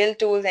one of the build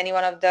tools, any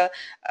one of the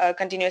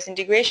continuous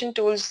integration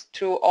tools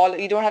through all.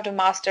 You don't have to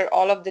master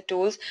all of the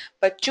tools,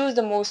 but choose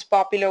the most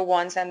popular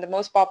ones, and the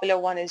most popular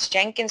one is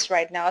Jenkins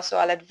right now. So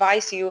I'll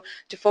advise you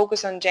to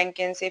focus on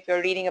Jenkins if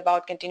you're reading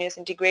about continuous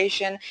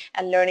integration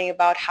and learning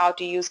about how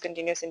to use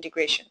continuous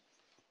integration.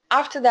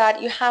 After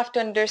that, you have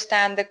to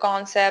understand the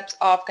concepts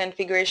of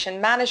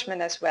configuration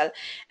management as well,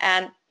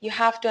 and you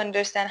have to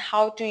understand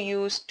how to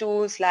use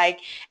tools like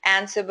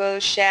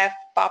Ansible, Chef,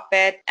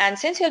 Puppet. And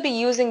since you'll be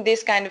using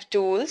these kind of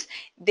tools,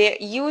 they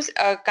use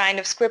a kind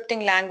of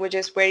scripting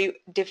languages where you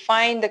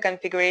define the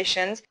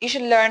configurations. You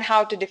should learn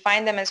how to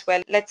define them as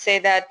well. Let's say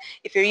that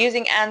if you're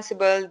using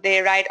Ansible,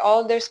 they write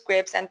all their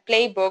scripts and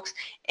playbooks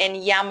in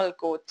YAML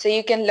code. So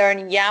you can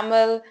learn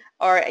YAML,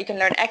 or you can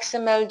learn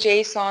XML,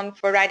 JSON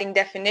for writing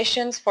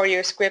definitions for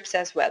your scripts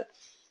as well.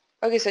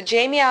 Okay, so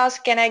Jamie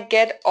asked, can I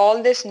get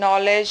all this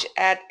knowledge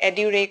at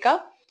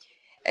Edureka?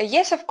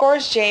 Yes, of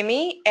course,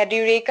 Jamie.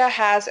 Edureka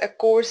has a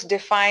course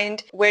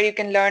defined where you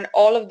can learn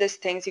all of these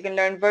things. You can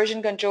learn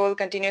version control,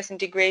 continuous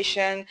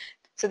integration,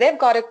 So they've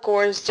got a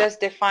course just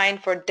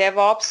defined for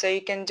DevOps, so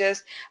you can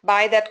just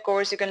buy that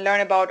course, you can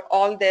learn about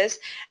all this.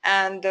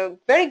 And the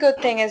very good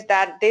thing is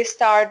that they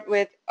start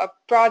with a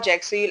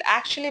project, so you'll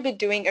actually be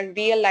doing a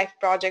real life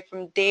project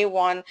from day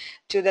one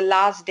to the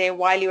last day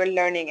while you are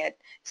learning it.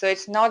 So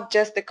it's not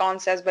just the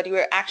concepts, but you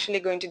are actually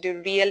going to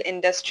do real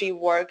industry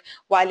work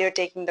while you're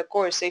taking the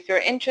course. So if you're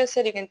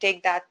interested, you can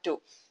take that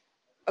too.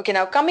 Okay,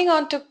 now coming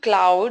on to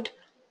cloud,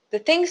 the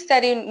things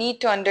that you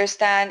need to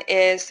understand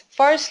is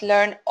first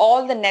learn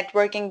all the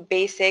networking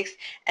basics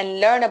and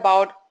learn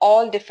about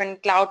all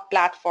different cloud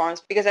platforms,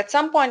 because at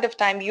some point of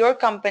time your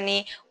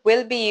company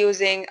will be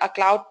using a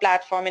cloud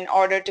platform in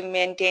order to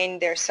maintain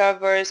their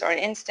servers or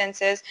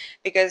instances,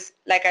 because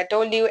like I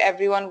told you,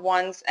 everyone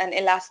wants an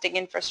elastic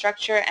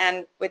infrastructure,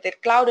 and with a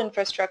cloud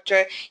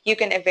infrastructure you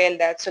can avail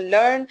that. So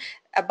learn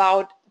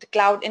about the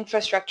cloud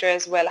infrastructure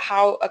as well,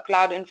 how a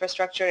cloud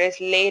infrastructure is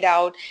laid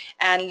out,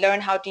 and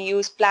learn how to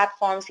use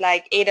platforms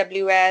like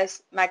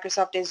AWS,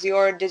 Microsoft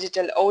Azure,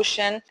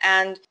 DigitalOcean.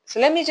 And so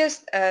let me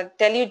just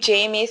tell you,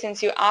 Jamie,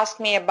 since you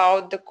asked me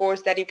about the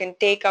course that you can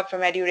take up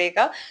from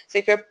Edureka. So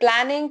if you're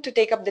planning to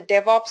take up the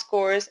DevOps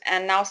course,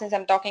 and now since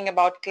I'm talking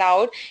about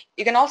cloud,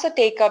 you can also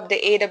take up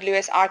the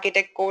AWS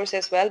Architect course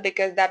as well,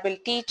 because that will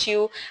teach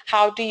you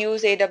how to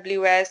use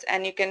AWS,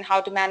 and you can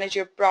how to manage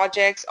your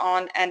projects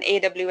on an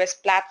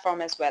AWS platform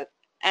as well.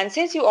 And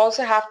since you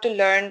also have to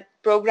learn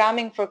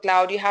programming for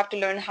cloud, you have to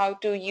learn how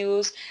to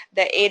use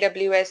the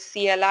AWS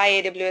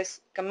CLI, AWS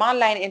command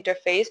line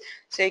interface,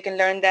 so you can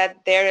learn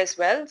that there as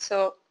well.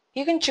 So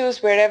you can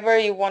choose wherever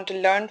you want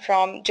to learn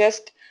from,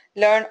 just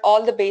learn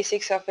all the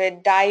basics of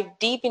it, dive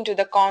deep into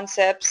the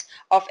concepts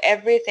of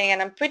everything,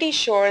 and I'm pretty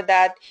sure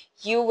that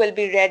you will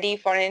be ready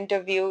for an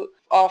interview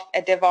of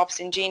a DevOps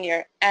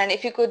engineer. And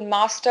if you could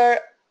master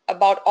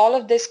about all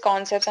of these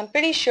concepts, I'm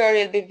pretty sure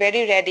you'll be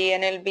very ready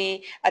and you'll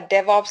be a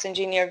DevOps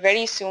engineer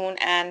very soon,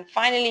 and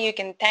finally you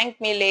can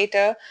thank me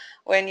later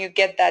when you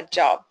get that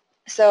job.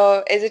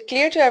 So is it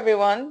clear to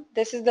everyone?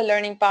 This is the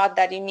learning path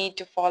that you need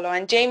to follow.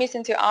 And Jamie,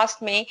 since you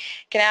asked me,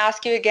 can I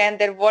ask you again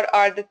that what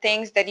are the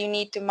things that you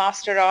need to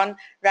master on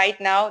right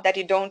now that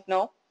you don't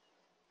know?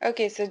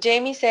 Okay, so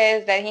Jamie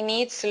says that he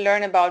needs to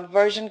learn about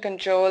version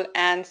control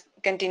and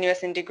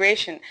continuous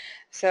integration.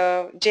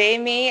 So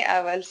Jamie,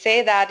 I will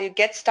say that you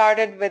get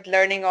started with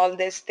learning all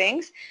these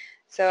things.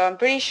 So I'm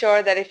pretty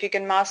sure that if you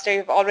can master,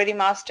 you've already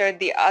mastered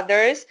the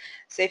others.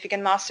 So if you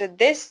can master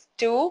this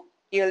too,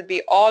 you'll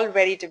be all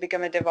ready to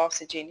become a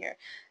DevOps engineer.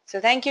 So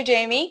thank you,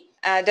 Jamie.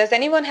 Does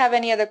anyone have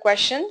any other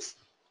questions?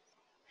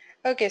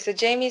 Okay, so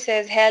Jamie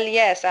says, hell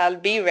yes, I'll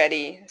be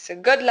ready. So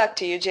good luck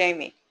to you,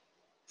 Jamie.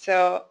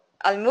 So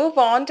I'll move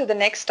on to the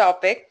next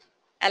topic,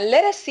 and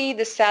let us see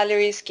the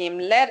salary scheme.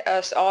 Let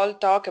us all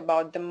talk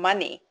about the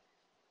money.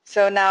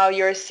 So now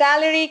your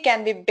salary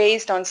can be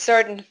based on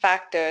certain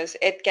factors.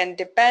 It can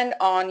depend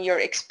on your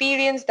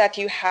experience that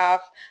you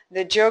have,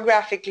 the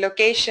geographic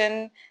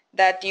location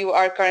that you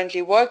are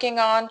currently working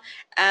on,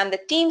 and the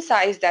team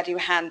size that you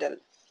handle.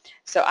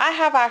 So I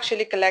have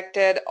actually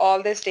collected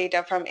all this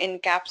data from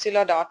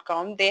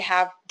incapsula.com. They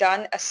have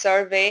done a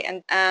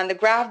survey, and the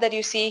graph that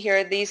you see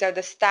here, these are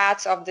the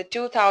stats of the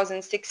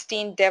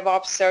 2016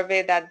 DevOps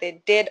survey that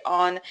they did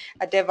on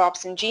a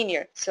DevOps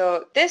engineer.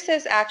 So this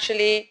is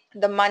actually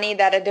the money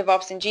that a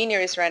DevOps engineer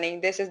is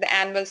running. This is the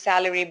annual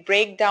salary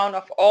breakdown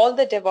of all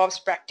the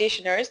DevOps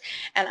practitioners,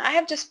 and I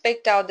have just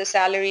picked out the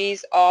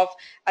salaries of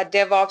a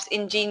DevOps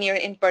engineer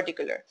in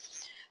particular.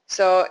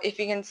 So if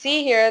you can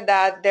see here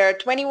that there are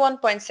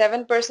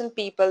 21.7%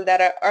 people that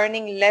are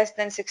earning less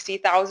than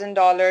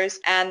 $60,000,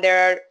 and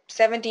there are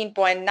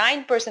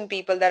 17.9%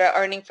 people that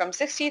are earning from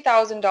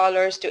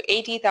 $60,000 to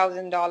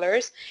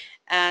 $80,000,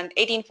 and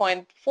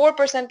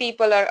 18.4%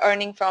 people are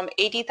earning from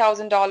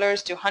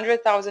 $80,000 to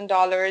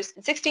 $100,000,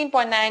 and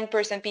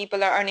 16.9%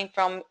 people are earning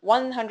from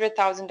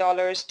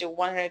 $100,000 to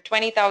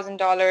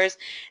 $120,000,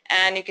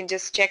 and you can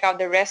just check out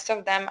the rest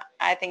of them.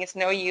 I think it's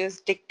no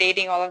use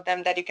dictating all of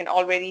them that you can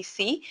already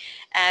see.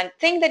 And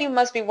thing that you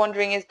must be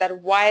wondering is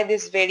that why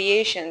these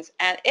variations,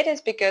 and it is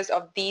because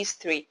of these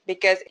three,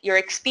 because your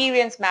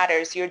experience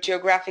matters, your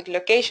geographic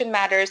location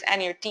matters,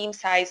 and your team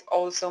size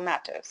also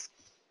matters.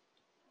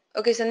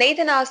 Okay, so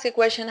Nathan asked a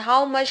question,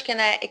 how much can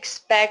I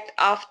expect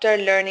after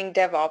learning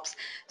DevOps?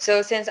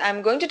 So since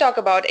I'm going to talk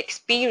about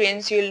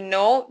experience, you'll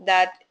know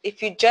that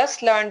if you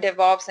just learn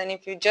DevOps and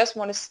if you just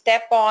want to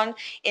step on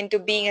into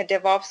being a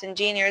DevOps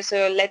engineer,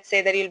 so let's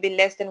say that you'll be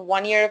less than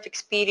 1 year of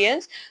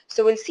experience.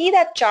 So we'll see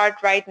that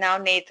chart right now,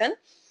 Nathan.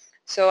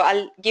 So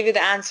I'll give you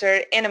the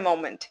answer in a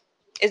moment.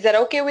 Is that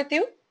okay with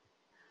you?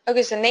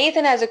 Okay, so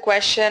Nathan has a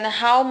question,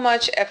 how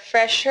much a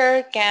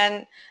fresher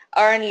can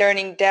earn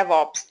learning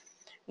DevOps?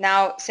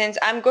 Now, since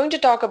I'm going to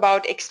talk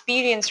about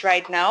experience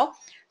right now,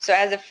 so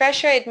as a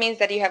fresher, it means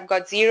that you have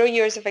got 0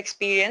 years of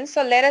experience.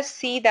 So let us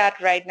see that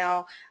right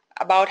now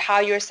about how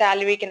your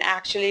salary can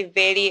actually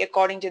vary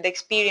according to the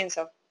experience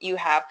of you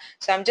have.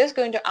 So I'm just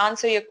going to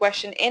answer your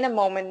question in a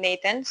moment,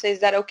 Nathan. So is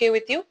that okay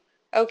with you?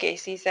 Okay,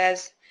 so he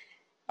says,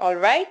 all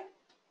right.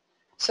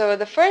 So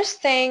the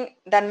first thing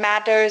that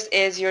matters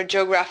is your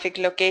geographic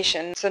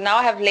location. So now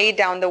I have laid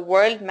down the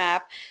world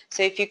map.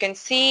 So if you can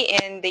see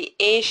in the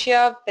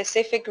Asia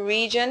Pacific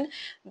region,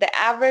 the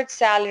average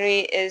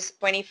salary is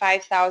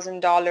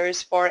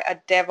 $25,000 for a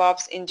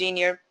DevOps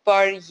engineer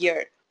per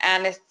year.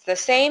 And it's the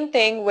same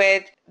thing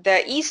with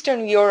the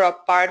Eastern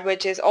Europe part,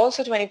 which is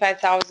also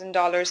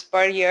 $25,000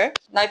 per year.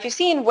 Now, if you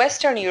see in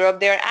Western Europe,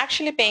 they're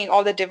actually paying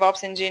all the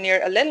DevOps engineer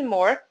a little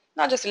more,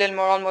 not just a little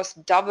more,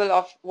 almost double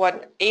of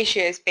what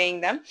Asia is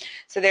paying them.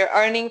 So they're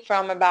earning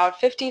from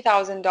about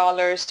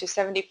 $50,000 to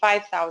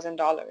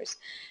 $75,000.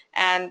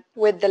 And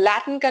with the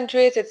Latin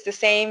countries, it's the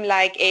same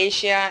like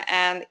Asia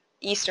and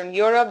Eastern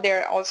Europe.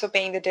 They're also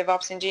paying the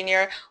DevOps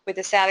engineer with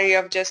a salary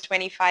of just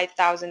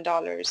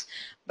 $25,000.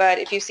 But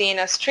if you see in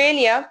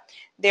Australia,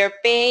 they're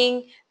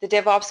paying the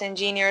DevOps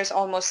engineers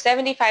almost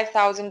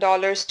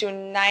 $75,000 to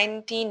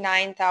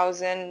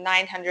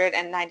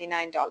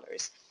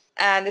 $99,999.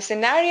 And the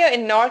scenario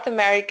in North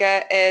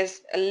America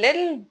is a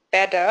little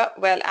better.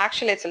 Well,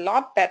 actually, it's a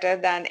lot better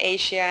than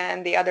Asia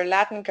and the other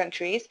Latin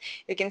countries.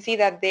 You can see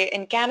that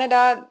in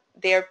Canada,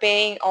 they're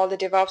paying all the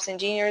DevOps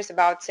engineers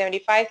about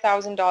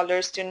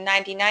 $75,000 to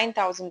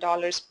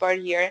 $99,000 per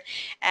year.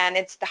 And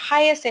it's the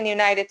highest in the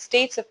United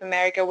States of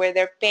America, where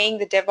they're paying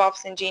the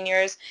DevOps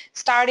engineers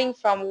starting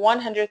from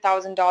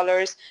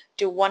 $100,000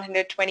 to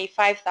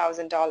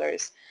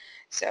 $125,000.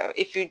 So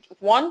if you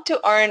want to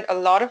earn a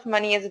lot of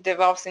money as a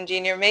DevOps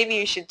engineer, maybe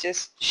you should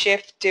just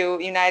shift to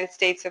United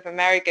States of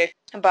America.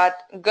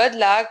 But good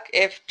luck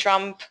if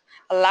Trump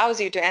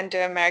allows you to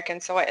enter American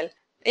soil.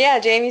 Yeah,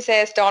 Jamie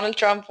says Donald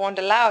Trump won't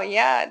allow.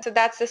 Yeah, so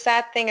that's the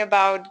sad thing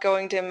about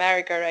going to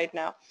America right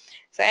now.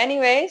 So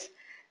anyways,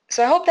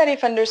 so I hope that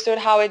you've understood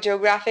how a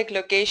geographic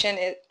location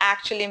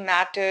actually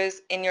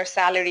matters in your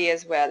salary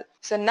as well.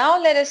 So now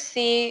let us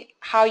see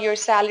how your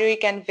salary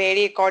can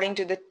vary according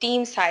to the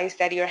team size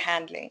that you're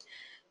handling.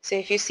 So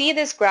if you see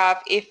this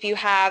graph, if you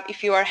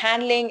are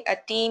handling a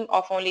team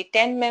of only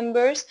 10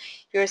 members,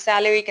 your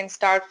salary can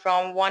start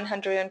from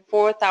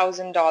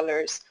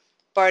 $104,000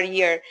 per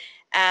year.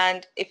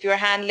 And if you're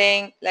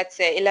handling, let's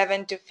say,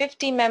 11 to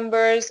 50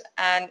 members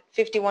and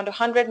 51 to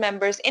 100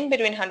 members, in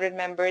between 100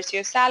 members,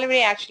 your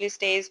salary actually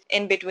stays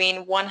in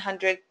between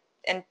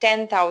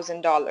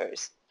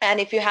 $110,000. And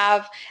if you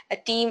have a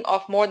team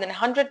of more than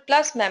 100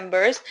 plus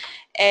members,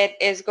 it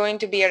is going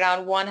to be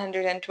around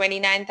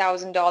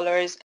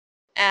 $129,000.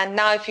 And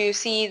now if you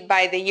see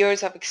by the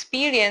years of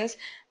experience,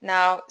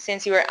 now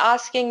since you were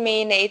asking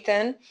me,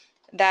 Nathan,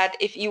 that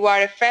if you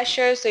are a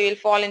fresher, so you'll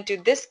fall into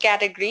this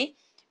category,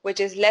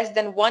 which is less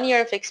than 1 year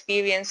of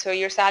experience, so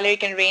your salary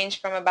can range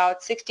from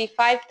about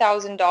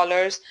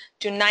 $65,000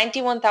 to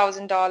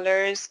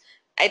 $91,000.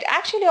 It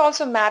actually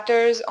also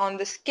matters on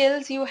the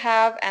skills you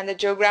have and the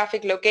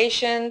geographic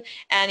location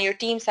and your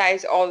team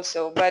size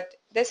also, but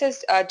this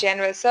is a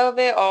general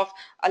survey of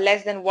a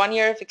less than 1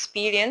 year of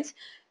experience.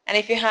 And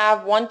if you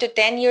have 1 to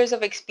 10 years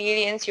of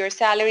experience, your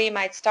salary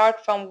might start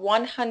from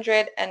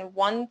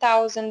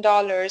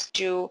 $101,000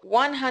 to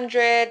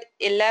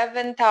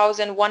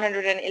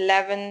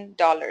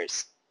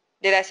 $111,111.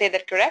 Did I say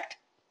that correct?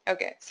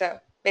 Okay, so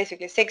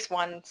basically 6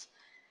 ones.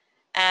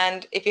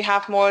 And if you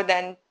have more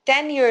than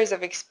 10 years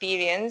of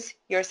experience,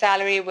 your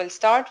salary will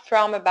start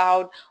from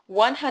about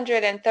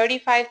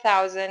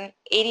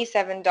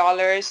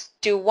 $135,087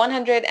 to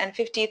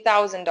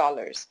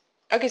 $150,000.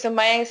 Okay, so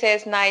Mayank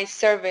says nice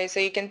survey.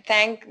 So you can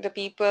thank the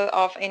people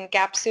of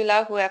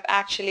Incapsula who have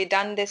actually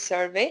done this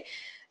survey.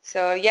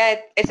 So yeah,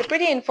 it's a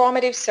pretty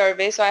informative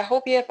survey. So I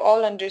hope you have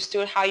all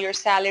understood how your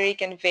salary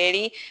can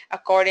vary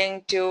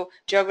according to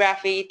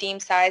geography, team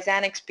size,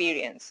 and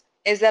experience.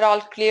 Is that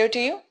all clear to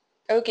you?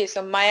 Okay,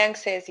 so Mayank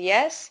says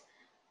yes.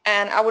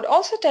 And I would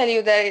also tell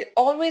you that it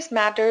always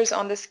matters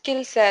on the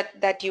skill set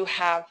that you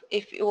have.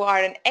 If you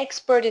are an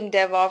expert in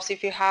DevOps,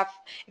 if you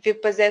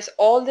possess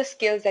all the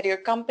skills that your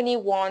company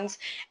wants,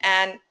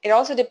 and it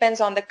also depends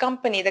on the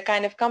company, the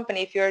kind of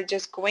company. If you're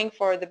just going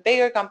for the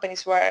bigger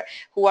companies who are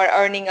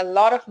earning a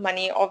lot of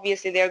money,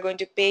 obviously they're going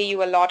to pay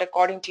you a lot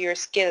according to your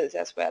skills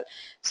as well.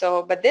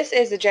 So, but this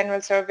is a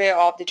general survey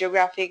of the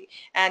geographic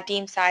and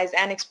team size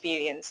and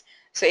experience.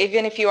 So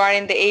even if you are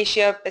in the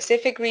Asia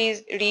Pacific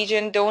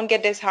region, don't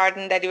get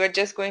disheartened that you are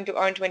just going to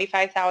earn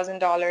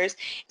 $25,000.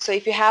 So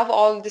if you have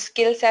all the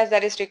skill sets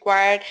that is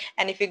required,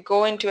 and if you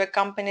go into a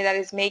company that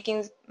is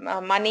making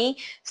money,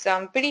 so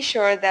I'm pretty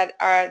sure that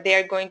they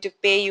are going to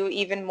pay you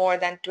even more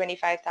than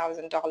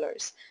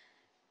 $25,000.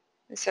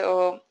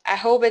 So I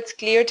hope it's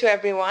clear to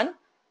everyone.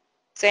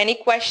 So any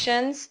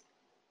questions?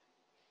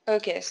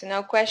 Okay, so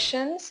no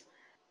questions.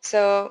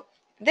 So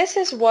this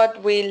is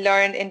what we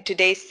learned in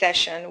today's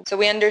session. So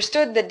we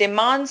understood the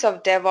demands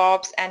of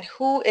DevOps and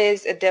who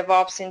is a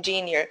DevOps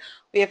engineer.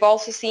 We have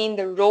also seen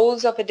the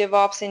roles of a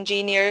DevOps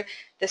engineer,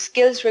 the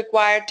skills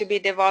required to be a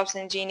DevOps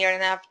engineer,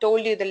 and I've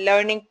told you the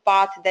learning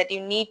path that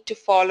you need to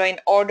follow in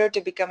order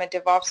to become a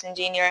DevOps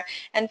engineer.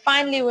 And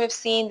finally, we've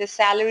seen the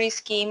salary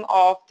scheme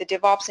of the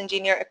DevOps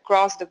engineer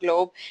across the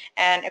globe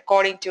and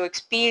according to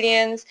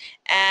experience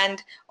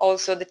and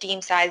also the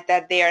team size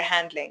that they are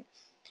handling.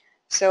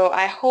 So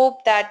I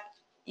hope that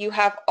you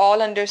have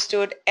all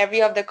understood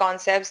every of the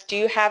concepts. Do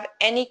you have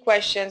any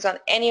questions on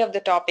any of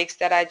the topics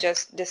that I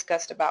just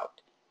discussed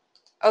about?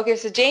 Okay,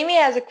 so Jamie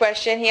has a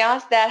question. He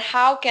asked that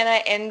how can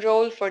I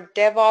enroll for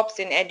DevOps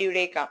in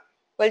Edureka?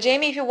 Well,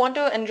 Jamie, if you want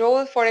to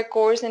enroll for a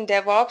course in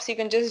DevOps, you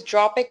can just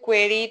drop a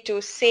query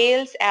to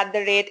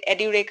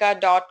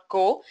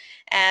sales@edureka.co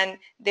and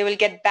they will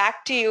get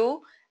back to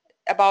you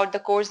about the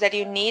course that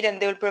you need, and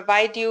they will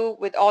provide you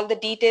with all the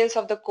details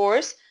of the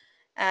course,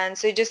 and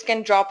so you just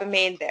can drop a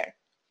mail there.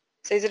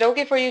 So is it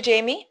okay for you,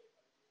 Jamie?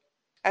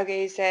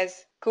 Okay, he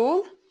says,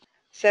 cool.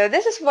 So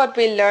this is what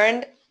we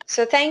learned.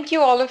 So thank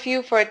you all of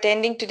you for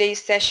attending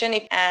today's session,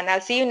 and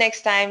I'll see you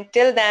next time.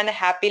 Till then,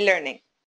 happy learning.